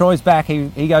 And when Troy's back,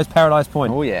 he goes Paradise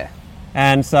Point. Oh, yeah.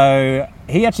 And so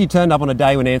he actually turned up on a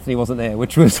day when Anthony wasn't there,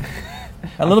 which was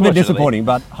a little bit disappointing,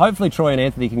 but hopefully Troy and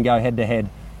Anthony can go head to head.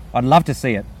 I'd love to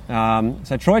see it.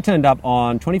 So Troy turned up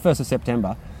on 21st of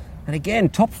September, and again,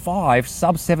 top 5,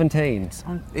 sub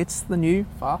 17s. It's the new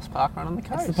fast parkrun on the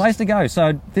coast. It's the place to go.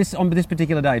 So on this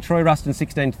particular day, Troy Ruston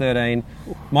 16:13,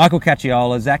 Michael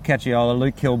Cacciola, Zach Cacciola,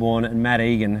 Luke Kilbourne and Matt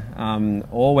Egan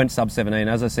all went sub 17.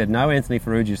 As I said, no Anthony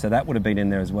Ferrugia, so that would have been in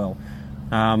there as well.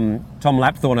 Tom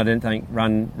Lapthorne, I didn't think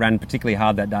ran particularly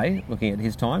hard that day, looking at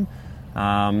his time.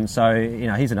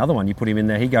 So he's another one. You put him in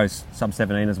there, he goes sub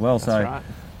 17 as well. That's so right.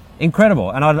 incredible.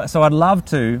 And I'd love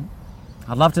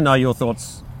to know your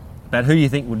thoughts about who you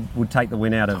think would take the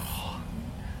win out of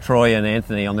Troy and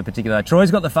Anthony on the particular day.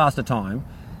 Troy's got the faster time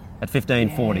at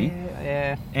 15:40.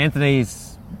 Yeah.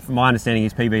 Anthony's, from my understanding,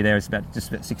 his PB there is just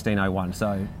about 16:01.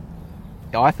 So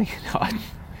I think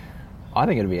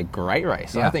it'll be a great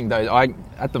race. Yeah. I think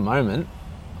at the moment,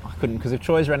 I couldn't, because if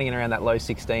Troy's running in around that low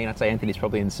 16, I'd say Anthony's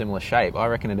probably in similar shape. I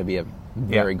reckon it'd be a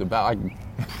very good battle.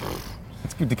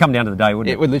 it's good to come down to the day, wouldn't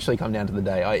it? It would literally come down to the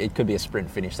day. It could be a sprint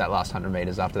finish that last 100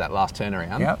 metres after that last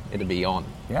turnaround. Yep. It'd be on.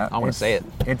 Yeah, I want to see it.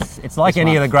 It's like This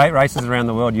any of month. the great races around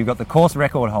the world. You've got the course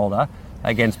record holder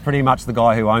against pretty much the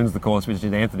guy who owns the course, which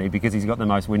is Anthony, because he's got the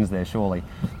most wins there, surely.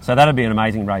 So that'd be an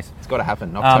amazing race. It's got to happen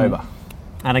in October.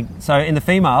 So in the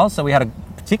females, so we had a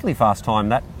particularly fast time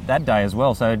that day as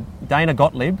well. So Dana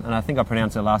Gottlieb, and I think I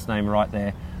pronounced her last name right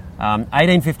there,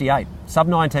 18:58, sub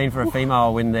 19 for a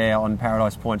female win there on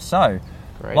Paradise Point. So,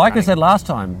 Great like I running. said last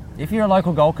time, if you're a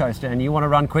local Gold Coaster and you want to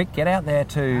run quick, get out there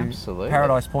to Absolutely.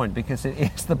 Paradise Point, because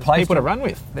it's the place People to run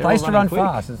with. They're place all to run running quick.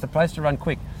 fast. It's the place to run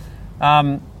quick.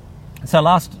 So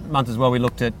last month as well, we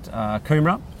looked at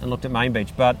Coomera and looked at Main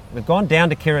Beach, but we've gone down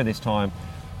to Kirra this time,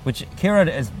 which Kirra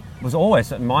was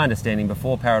always, in my understanding,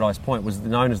 before Paradise Point, was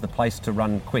known as the place to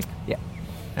run quick. Yeah.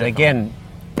 And again,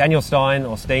 Daniel Stein,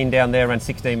 or Steen down there, ran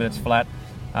 16 minutes flat.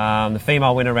 The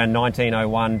female winner ran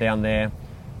 19:01 down there.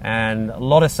 And a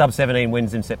lot of sub-17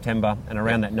 wins in September, and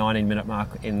around that 19-minute mark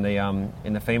in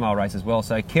the female race as well.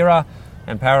 So Kirra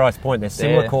and Paradise Point, they're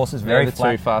similar courses, very they're the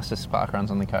flat. two fastest parkruns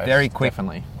on the coast. Very quick.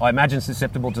 Definitely. I imagine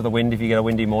susceptible to the wind if you get a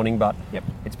windy morning, but Yep.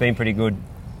 it's been pretty good.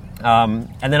 And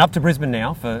then up to Brisbane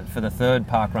now for the third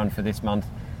park run for this month,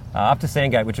 up to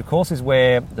Sandgate, which of course is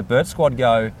where the Burt squad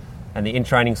go and the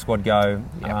in-training squad go.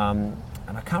 Yep.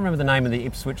 And I can't remember the name of the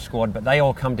Ipswich squad, but they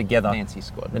all come together. Nancy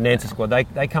squad. The Nancy squad.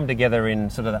 They come together in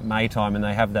sort of that May time, and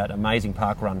they have that amazing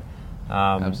park run,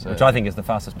 which I think is the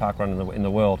fastest park run in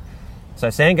the world. So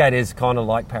Sandgate is kind of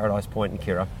like Paradise Point and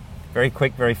Kirra. Very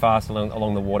quick, very fast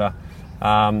along the water.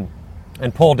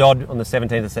 And Paul Dodd on the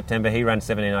 17th of September, he ran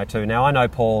 17:02. Now I know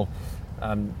Paul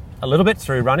a little bit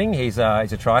through running. He's a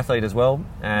triathlete as well,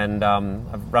 and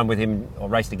I've run with him or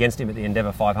raced against him at the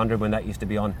Endeavour 500 when that used to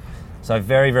be on. So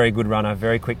very, very good runner,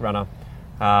 very quick runner.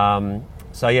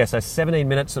 So 17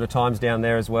 minutes sort of times down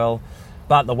there as well.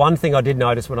 But the one thing I did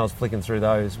notice when I was flicking through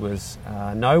those was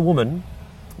no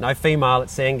female at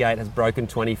Sandgate has broken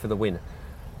 20 for the win.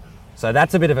 So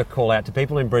that's a bit of a call out to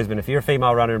people in Brisbane. If you're a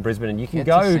female runner in Brisbane and you can Get to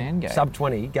go Sandgate. sub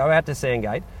 20, go out to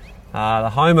Sandgate, the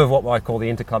home of what I call the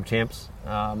Interclub Champs,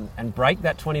 and break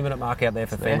that 20-minute mark out there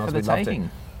for It's there females. for the We'd love to. taking.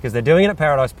 Because they're doing it at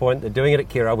Paradise Point, they're doing it at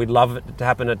Kirra. We'd love it to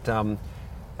happen at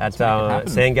happen.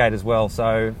 Sandgate as well.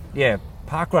 So, yeah,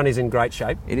 parkrun is in great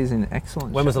shape. It is in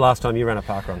excellent When was the last time you ran a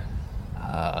parkrun?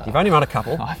 You've only run a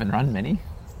couple. I haven't run many.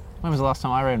 When was the last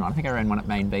time I ran one? I think I ran one at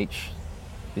Main Beach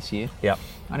this year. Yep.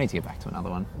 I need to get back to another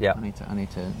one. Yep. I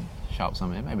need to show up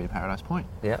somewhere, maybe to Paradise Point.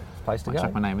 Yeah, place to Might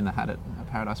chuck my go. name in the hat at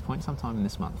Paradise Point sometime in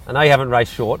this month. I know you haven't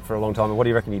raced short for a long time, but what do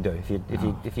you reckon you'd do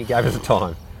if you gave us a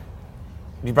time?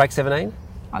 Would you break 17?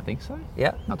 I think so.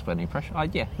 Yeah. Not to put any pressure.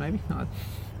 Yeah, maybe. I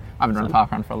haven't run a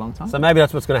park run for a long time. So maybe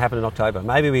that's what's going to happen in October.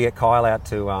 Maybe we get Kyle out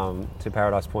to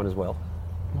Paradise Point as well,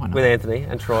 Why not? with Anthony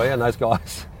and Troy and those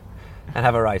guys, and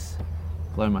have a race.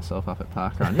 blow myself up at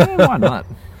parkrun. Yeah, why not?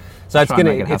 So it's Try and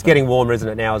make it it's happen. getting warmer, isn't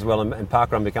it, now as well? And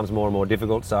parkrun becomes more and more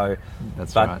difficult. So,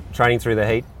 That's but right. training through the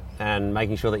heat and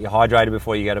making sure that you're hydrated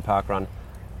before you go to parkrun,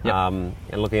 Yep. and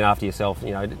looking after yourself.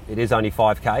 You know, it is only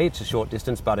 5K. It's a short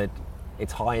distance, but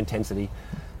it's high intensity,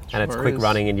 and it's Sure quick is.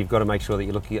 running. And you've got to make sure that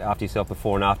you're looking after yourself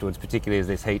before and afterwards, particularly as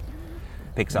this heat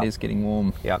picks up. It is getting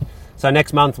warm. Yeah. So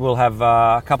next month we'll have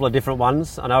a couple of different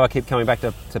ones. I know I keep coming back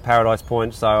to Paradise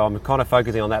Point, so I'm kind of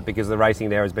focusing on that because the racing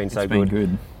there has been so It's been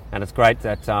good. and it's great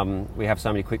that we have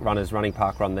so many quick runners running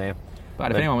parkrun there. But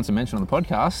if anyone wants a mention on the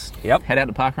podcast, Yep. head out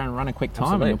to parkrun and run a quick time,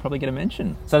 Absolutely. and you'll probably get a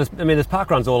mention. So there's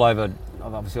parkruns all over,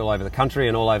 obviously all over the country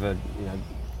and all over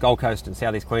Gold Coast and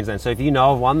Southeast Queensland. So if you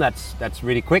know of one that's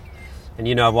really quick, and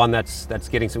you know of one that's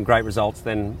getting some great results,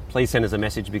 then please send us a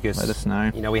message because Let us know.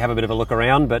 we have a bit of a look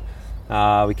around, but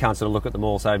we can't sort of look at them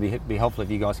all. So it'd be helpful if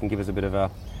you guys can give us a bit of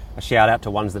a shout out to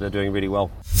ones that are doing really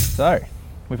well. So,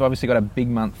 we've obviously got a big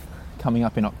month coming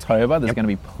up in October. There's going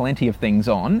to be plenty of things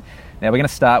on. Now, we're going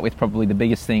to start with probably the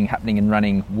biggest thing happening in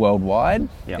running worldwide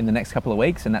Yep. in the next couple of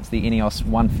weeks, and that's the Ineos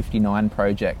 159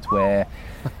 project, where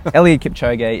Eliud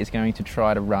Kipchoge is going to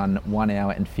try to run 1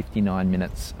 hour and 59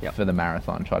 minutes Yep. for the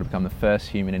marathon, try to become the first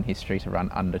human in history to run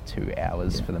under 2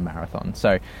 hours for the marathon.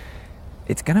 So,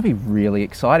 it's going to be really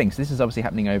exciting. So this is obviously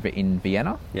happening over in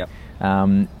Vienna. Yep.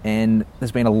 And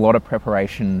there's been a lot of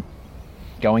preparation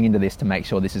going into this to make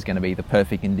sure this is going to be the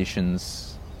perfect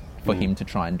conditions for him to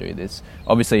try and do this.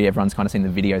 Obviously, everyone's kind of seen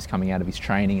the videos coming out of his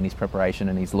training and his preparation,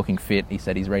 and he's looking fit. He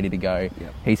said he's ready to go.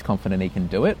 Yep. He's confident he can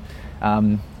do it.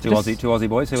 Two Aussie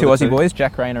boys. Who Two are the Aussie boys,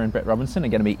 Jack Rayner and Brett Robinson, are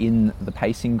going to be in the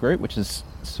pacing group, which is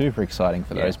super exciting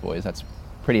for Yeah. those boys. That's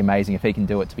pretty amazing. If he can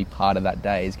do it, to be part of that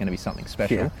day is going to be something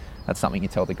special. Yeah. That's something you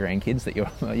tell the grandkids, that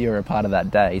you're a part of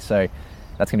that day. So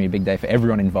that's going to be a big day for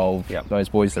everyone involved. Yep. Those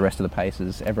boys, the rest of the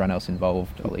pacers, everyone else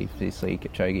involved, obviously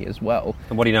Kipchoge as well.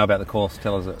 And what do you know about the course?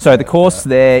 Tell us. So the course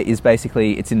there is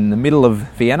basically, it's in the middle of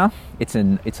Vienna. It's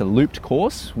a looped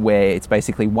course where it's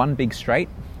basically one big straight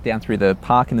down through the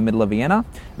park in the middle of Vienna.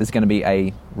 There's going to be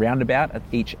a roundabout at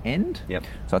each end. Yep.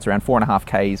 So it's around 4.5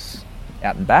 Ks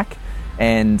out and back.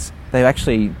 And they've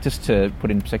actually, just to put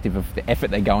in perspective of the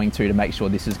effort they're going to make sure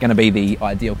this is going to be the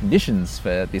ideal conditions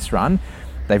for this run,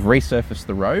 they've resurfaced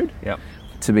the road Yep.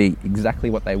 to be exactly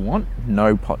what they want.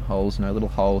 No potholes, no little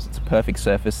holes. It's a perfect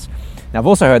surface. Now, I've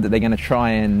also heard that they're going to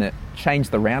try and change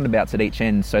the roundabouts at each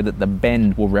end so that the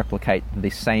bend will replicate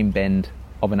the same bend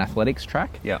of an athletics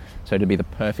track. Yeah. So to be the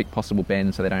perfect possible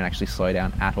bend so they don't actually slow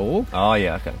down at all. Oh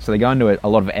yeah. Okay. So they go into a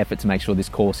lot of effort to make sure this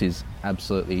course is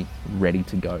absolutely ready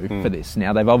to go for this.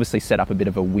 Now, they've obviously set up a bit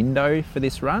of a window for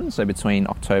this run. So between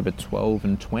October 12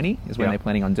 and 20 is when Yeah. they're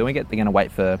planning on doing it. They're going to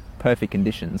wait for perfect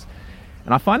conditions.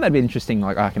 And I find that a bit interesting.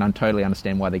 Like, I can totally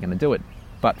understand why they're going to do it.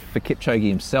 But for Kipchoge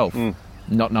himself,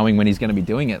 not knowing when he's going to be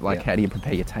doing it, like Yeah. how do you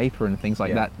prepare your taper and things like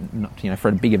Yeah. that, not, for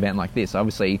a big event like this.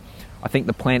 Obviously, I think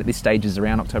the plan at this stage is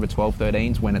around October 12,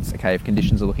 13 when it's, okay, if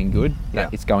conditions are looking good, Yeah.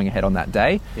 it's going ahead on that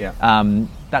day. Yeah.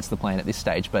 That's the plan at this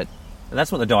stage. But And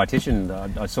that's what the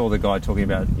dietitian, I saw the guy talking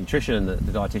about nutrition, and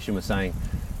the dietitian was saying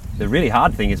the really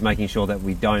hard thing is making sure that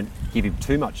we don't give him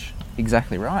too much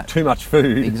exactly right.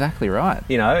 food. Exactly right.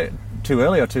 Too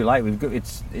early or too late.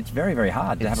 It's very, very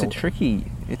hard to It's have a tricky.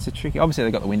 Obviously,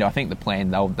 they've got the window. I think the plan,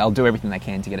 they'll do everything they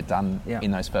can to get it done Yeah.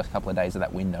 in those first couple of days of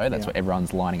that window. That's Yeah. what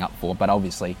everyone's lining up for. But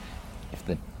obviously, if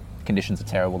the conditions are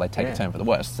terrible, they take Yeah. a turn for the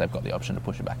worst. So they've got the option to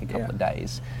push it back a couple Yeah. of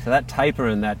days. So that taper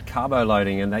and that carbo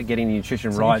loading and that getting the nutrition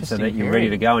It's an right so that interesting you're ready to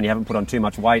period. go and you haven't put on too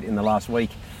much weight in the last week.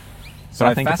 So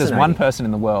I think if there's one fascinating. person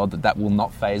in the world that will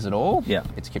not phase at all, Yeah.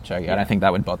 it's Kipchoge. Yeah. I don't think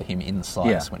that would bother him in the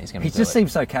slightest when he's going to He do just it.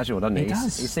 seems so casual, doesn't he? He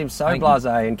does. He seems so I think-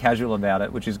 blasé and casual about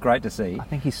it, which is great to see. I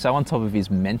think he's so on top of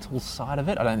his mental side of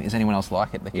it. I don't think there's anyone else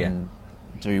like it that Yeah. can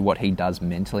do what he does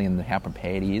mentally and how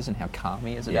prepared he is and how calm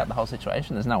he is Yeah. about the whole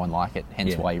situation. There's no one like it,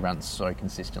 hence Yeah. why he runs so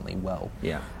consistently well.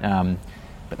 Yeah.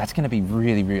 But that's going to be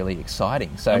really, really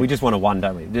exciting. So And we just want a one,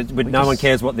 don't we? No one just-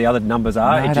 cares what the other numbers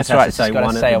are. no, it just that's has right. to It's say just got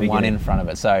one to at say the a one beginning. in front of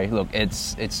it. So look,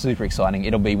 it's super exciting.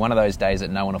 It'll be one of those days that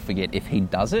no one will forget. If he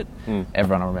does it,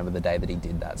 everyone will remember the day that he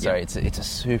did that. So Yeah. it's a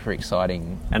super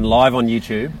exciting. And live on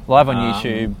YouTube. Live on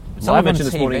YouTube, someone live on mentioned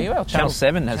this TV. morning, Well, Channel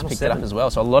 7 has Channel picked it 7. up as well.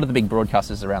 So a lot of the big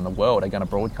broadcasters around the world are going to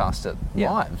broadcast it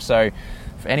Yeah. live. So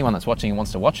for anyone that's watching and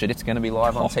wants to watch it, it's going to be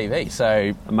live on TV.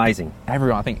 So Amazing.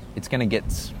 everyone, I think it's going to get,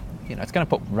 it's going to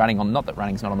put running on, not that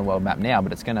running's not on the world map now,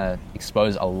 but it's going to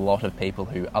expose a lot of people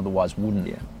who otherwise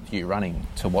wouldn't view running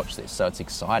to watch this. So it's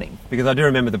exciting. Because I do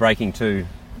remember the Breaking 2,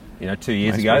 2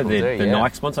 years Most ago, people do, the yeah.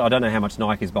 Nike sponsor. I don't know how much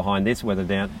Nike is behind this, whether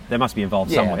they must be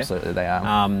involved Yeah, somewhere. absolutely they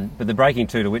are. But the Breaking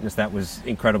 2 to witness that was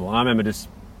incredible. And I remember just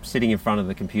sitting in front of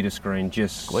the computer screen,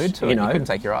 just Glued to it. You couldn't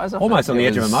take your eyes off almost it. on the It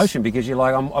edge of was- emotion, because you're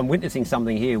like, I'm witnessing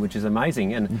something here which is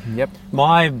amazing. And Yep.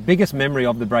 my biggest memory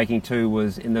of the breaking two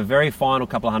was in the very final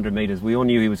couple of 100 metres. We all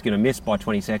knew he was going to miss by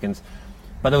 20 seconds,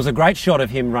 but there was a great shot of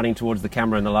him running towards the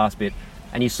camera in the last bit,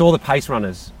 and you saw the pace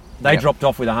runners. They Yep. dropped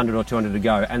off with 100 or 200 to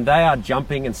go, and they are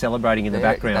jumping and celebrating in the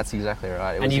background. That's exactly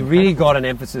right. It And was you really got an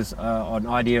emphasis on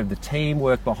idea of the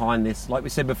teamwork behind this. Like we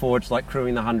said before, it's like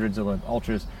crewing the hundreds or the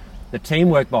ultras. The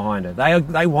teamwork behind it.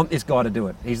 They want this guy to do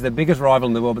it. He's the biggest rival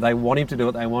in the world, but they want him to do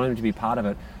it. They want him to be part of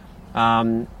it.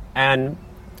 And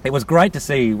it was great to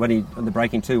see when on the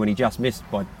breaking two, when he just missed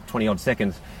by 20 odd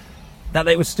seconds, that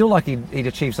it was still like he'd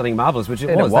achieved something marvellous, which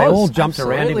it was. They all jumped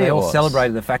around him. They all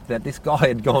celebrated the fact that this guy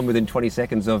had gone within 20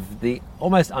 seconds of the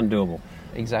almost undoable.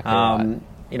 Exactly right.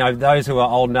 You know, those who are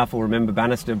old enough will remember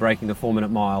Bannister breaking the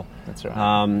 4-minute mile. That's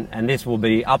right. And this will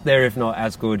be up there, if not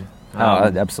as good.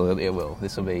 Absolutely it will.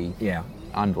 This will be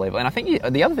unbelievable. And I think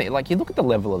the other thing, like, you look at the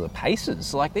level of the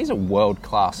paces, like, these are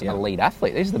world-class elite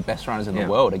athletes. These are the best runners in the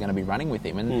world are going to be running with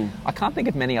him. And I can't think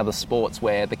of many other sports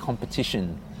where the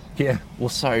competition will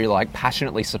so, like,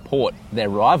 passionately support their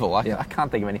rival. I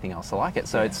can't think of anything else like it.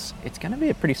 So it's going to be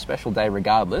a pretty special day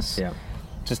regardless. Yeah.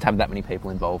 Just have that many people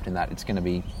involved in that, it's going to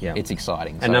be, it's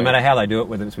exciting. And no matter how they do it,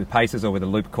 whether it's with paces or with a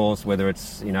loop course, whether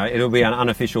it's, you know, it'll be an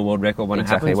unofficial world record when it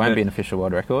happens. It won't be an official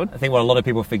world record. I think what a lot of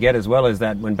people forget as well is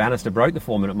that when Bannister broke the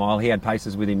 4-minute mile, he had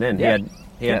paces with him then. Yeah.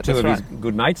 He had two or three of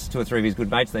his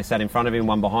good mates. They sat in front of him,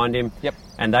 one behind him. Yep.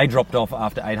 And they dropped off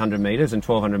after 800 metres and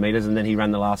 1,200 metres, and then he ran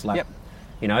the last lap. Yep.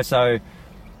 You know, so,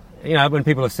 you know, when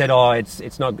people have said,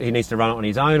 it's not, he needs to run it on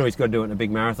his own or he's got to do it in a big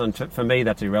marathon, for me,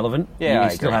 that's irrelevant. Yeah,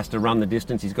 he still has to run the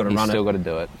distance. He's got to run it. He's still got to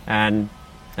do it. And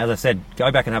as I said,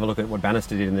 go back and have a look at what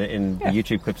Bannister did in the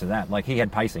YouTube clips of that. Like, he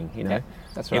had pacing, you know. Yeah,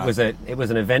 that's right. It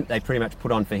was an event they pretty much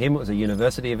put on for him. It was a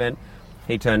university event.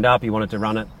 He turned up, he wanted to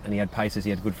run it, and he had paces, he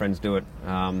had good friends do it.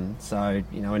 So,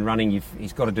 you know, in running,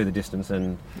 he's got to do the distance,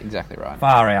 and exactly right.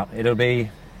 Far out. It'll be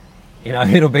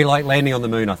like landing on the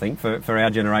moon, I think, for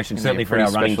our generation, certainly for our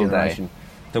running generation,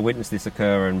 to witness this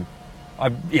occur. And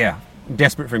I'm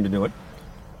desperate for him to do it.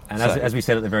 And as we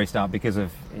said at the very start, because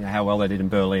of how well they did in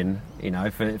Berlin,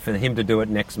 for him to do it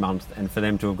next month and for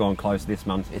them to have gone close this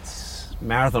month,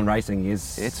 marathon racing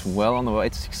it's well on the way.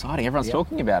 It's exciting. Everyone's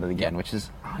talking about it again, which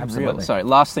is absolutely. So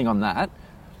last thing on that,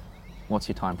 what's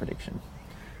your time prediction?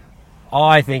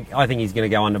 I think he's going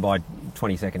to go under by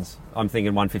 20 seconds. I'm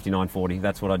thinking 1:59.40.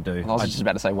 That's what I'd do. I was just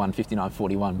about to say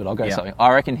 1:59.41, but I'll go something.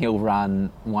 I reckon he'll run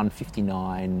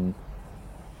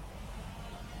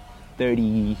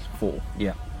 1:59.34.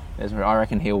 Yeah. I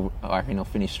reckon he'll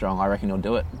finish strong. I reckon he'll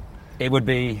do it. It would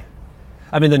be.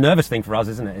 I mean, the nervous thing for us,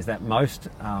 isn't it, is that most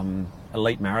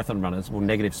elite marathon runners will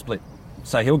negative split.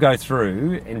 So he'll go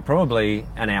through in probably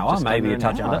an hour, Just maybe a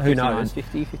touch under. Who knows?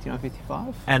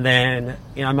 59.55. And then,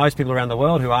 most people around the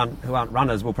world who aren't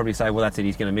runners will probably say, well, that's it,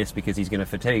 he's going to miss because he's going to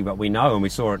fatigue. But we know, and we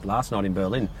saw it last night in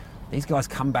Berlin, these guys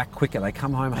come back quicker. They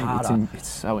come home harder. It's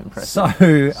so impressive. So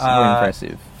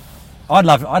impressive. I'd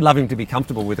love him to be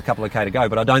comfortable with a couple of K to go,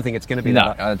 but I don't think it's going to be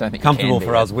I don't think comfortable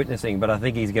for us witnessing. But I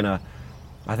think he's going to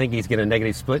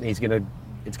negative split, and it's going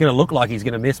to look like he's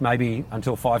going to miss maybe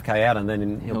until 5K out, and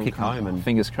then he'll kick home. And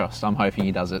fingers crossed. I'm hoping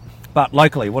he does it. But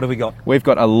locally, what have we got? We've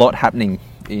got a lot happening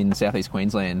in southeast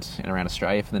Queensland and around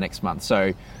Australia for the next month. So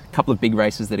a couple of big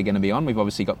races that are going to be on. We've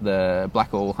obviously got the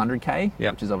Blackall 100K,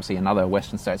 which is obviously another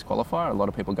Western States qualifier. A lot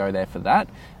of people go there for that.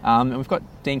 And we've got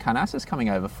Dean Karnazes coming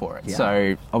over for it. Yeah.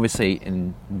 So obviously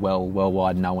in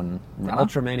worldwide known runner. The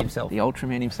Ultraman himself. The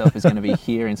Ultraman himself is going to be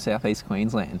here in southeast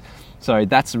Queensland. So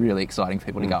that's really exciting for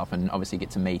people to go up and obviously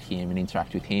get to meet him and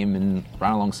interact with him and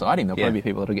run alongside him. There'll probably be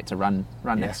people that'll get to run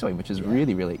next to him, which is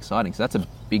really, really exciting. So that's a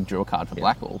big draw card for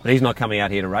Blackall. But he's not coming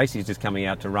out here to race, he's just coming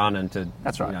out to run and to...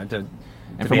 That's right.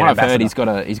 And from what I've heard, he's got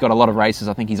a lot of races.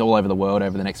 I think he's all over the world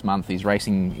over the next month. He's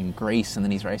racing in Greece, and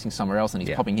then he's racing somewhere else, and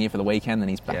he's popping here for the weekend, then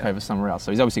he's back over somewhere else.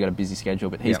 So he's obviously got a busy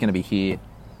schedule, but he's going to be here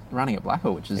running at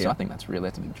Blackall, which is, I think that's a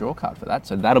big draw card for that.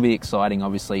 So that'll be exciting,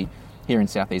 obviously, here in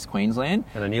southeast Queensland.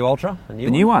 And a new ultra? The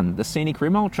new one, the Scenic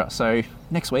Rim Ultra. So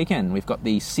next weekend, we've got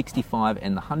the 65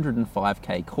 and the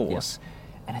 105k course.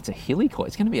 And it's a hilly course.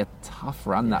 It's going to be a tough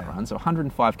run, that run. So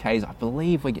 105 Ks, I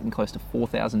believe we're getting close to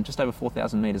 4,000, just over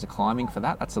 4,000 metres of climbing for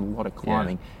that. That's a lot of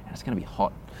climbing, and it's going to be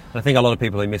hot. I think a lot of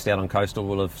people who missed out on Coastal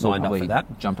will have signed up for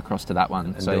that. Jump across to that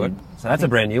one. So that's a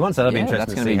brand new one, so that'll be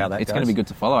interesting to see how that goes. It's going to be good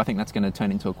to follow. I think that's going to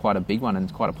turn into quite a big one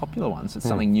and quite a popular one. So it's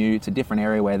something new. It's a different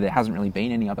area where there hasn't really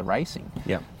been any other racing.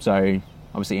 Yeah. So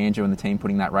obviously Andrew and the team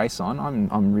putting that race on.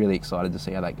 I'm really excited to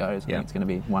see how that goes. I think it's going to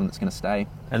be one that's going to stay.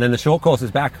 And then the short course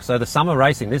is back. So the summer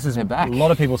racing, this is They're back. a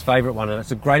lot of people's favourite one, and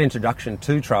it's a great introduction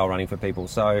to trail running for people.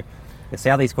 So the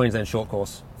South East Queensland short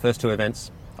course, first 2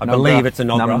 events. I believe it's a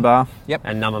Nogra Numbinbar. Yep.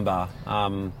 and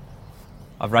Numbinbar.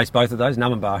 I've raced both of those.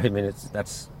 Numbinbar, I mean,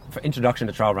 that's for introduction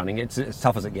to trail running. It's as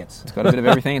tough as it gets. It's got a bit of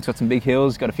everything. It's got some big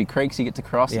hills. It's got a few creeks you get to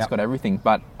cross. Yep. It's got everything.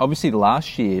 But obviously, the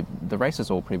last year the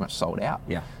races all pretty much sold out.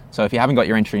 Yeah. So if you haven't got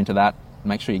your entry into that,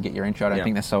 make sure you get your entry. I don't Yeah.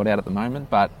 think they're sold out at the moment,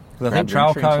 but I think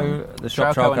Trailco, the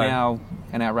shop Trailco,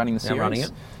 are now running the series. running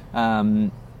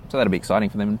it. So that'll be exciting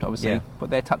for them to obviously put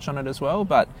their touch on it as well.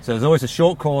 But so there's always a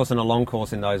short course and a long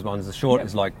course in those ones. The short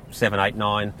is like 7, 8,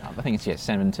 9. I think it's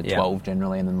 7 to 12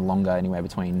 generally, and then the longer anywhere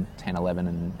between 10, 11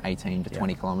 and 18 to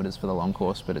 20 kilometres for the long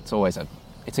course. But it's always a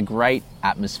great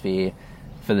atmosphere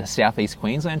for the Southeast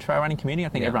Queensland trail running community. I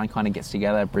think everyone kind of gets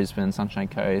together, Brisbane, Sunshine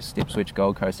Coast, Ipswich,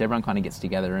 Gold Coast, everyone kind of gets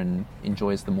together and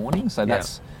enjoys the morning. So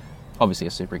that's obviously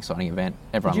a super exciting event.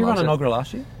 Everyone Did you loves run it. an Nogra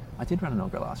last year? I did run an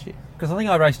Nogra last year. Because I think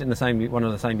I raced it in one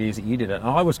of the same years that you did it. And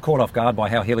I was caught off guard by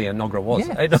how hilly a Nogra was.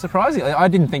 Yeah, surprisingly. I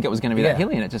didn't think it was going to be that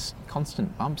hilly, and it just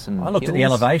constant bumps and I looked at the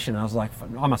elevation and I was like,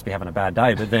 I must be having a bad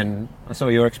day. But then I saw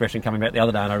your expression coming back the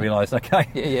other day and I realised, okay.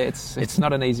 Yeah, it's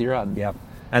not an easy run. Yeah.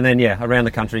 And then, around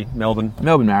the country, Melbourne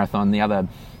Marathon, the other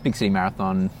big city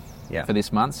marathon for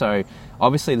this month. So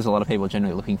obviously there's a lot of people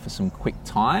generally looking for some quick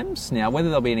times. Now, whether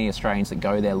there'll be any Australians that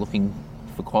go there looking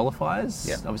for qualifiers,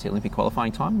 obviously Olympic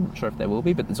qualifying time, I'm not sure if there will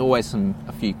be, but there's always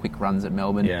a few quick runs at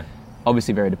Melbourne. Yeah.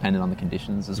 Obviously very dependent on the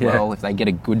conditions as well. If they get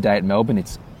a good day at Melbourne,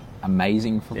 it's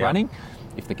amazing for running.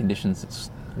 If the conditions,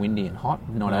 it's windy and hot,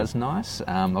 not as nice.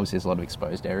 Obviously there's a lot of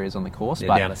exposed areas on the course.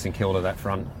 but down at St Kilda, that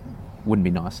front. Wouldn't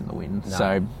be nice in the wind. No.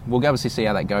 So we'll obviously see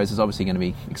how that goes. It's obviously going to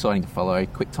be exciting to follow,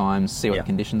 quick times, see what the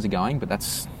conditions are going, but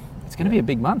it's going to be a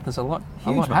big month. There's a lot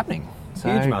happening. So,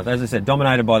 Huge month. As I said,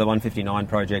 dominated by the 159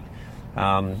 project.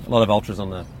 A lot of ultras on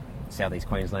the Southeast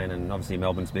Queensland, and obviously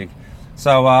Melbourne's big.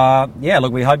 So,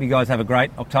 look, we hope you guys have a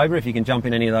great October. If you can jump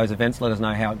in any of those events, let us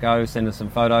know how it goes. Send us some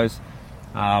photos.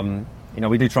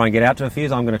 We do try and get out to a few.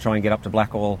 So I'm going to try and get up to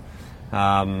Blackall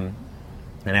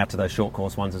and out to those short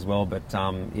course ones as well. But,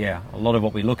 a lot of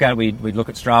what we look at, we look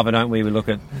at Strava, don't we? We look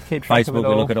at Facebook,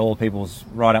 we look at all people's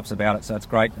write-ups about it. So it's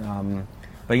great.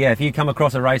 But, if you come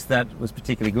across a race that was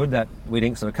particularly good that we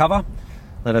didn't sort of cover,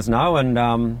 let us know. And,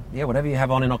 whatever you have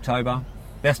on in October,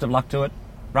 best of luck to it.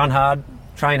 Run hard,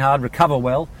 train hard, recover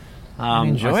well.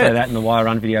 Enjoy I say it. that in the Wire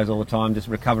Run videos all the time. Just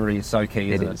recovery is so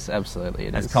key, isn't it? It is, absolutely.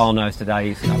 It As is. Kyle knows today,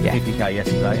 he's up 50k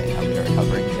yesterday. Yeah,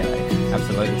 recovery.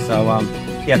 Absolutely. So,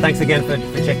 thanks again for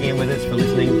checking in with us, for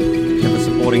listening, and for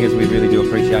supporting us. We really do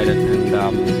appreciate it. And,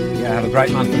 have a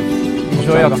great month.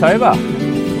 Enjoy October.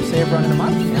 We'll see everyone in a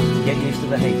month. Get used to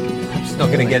the heat. It's not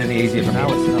going to get any easier from here.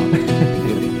 No, it's not.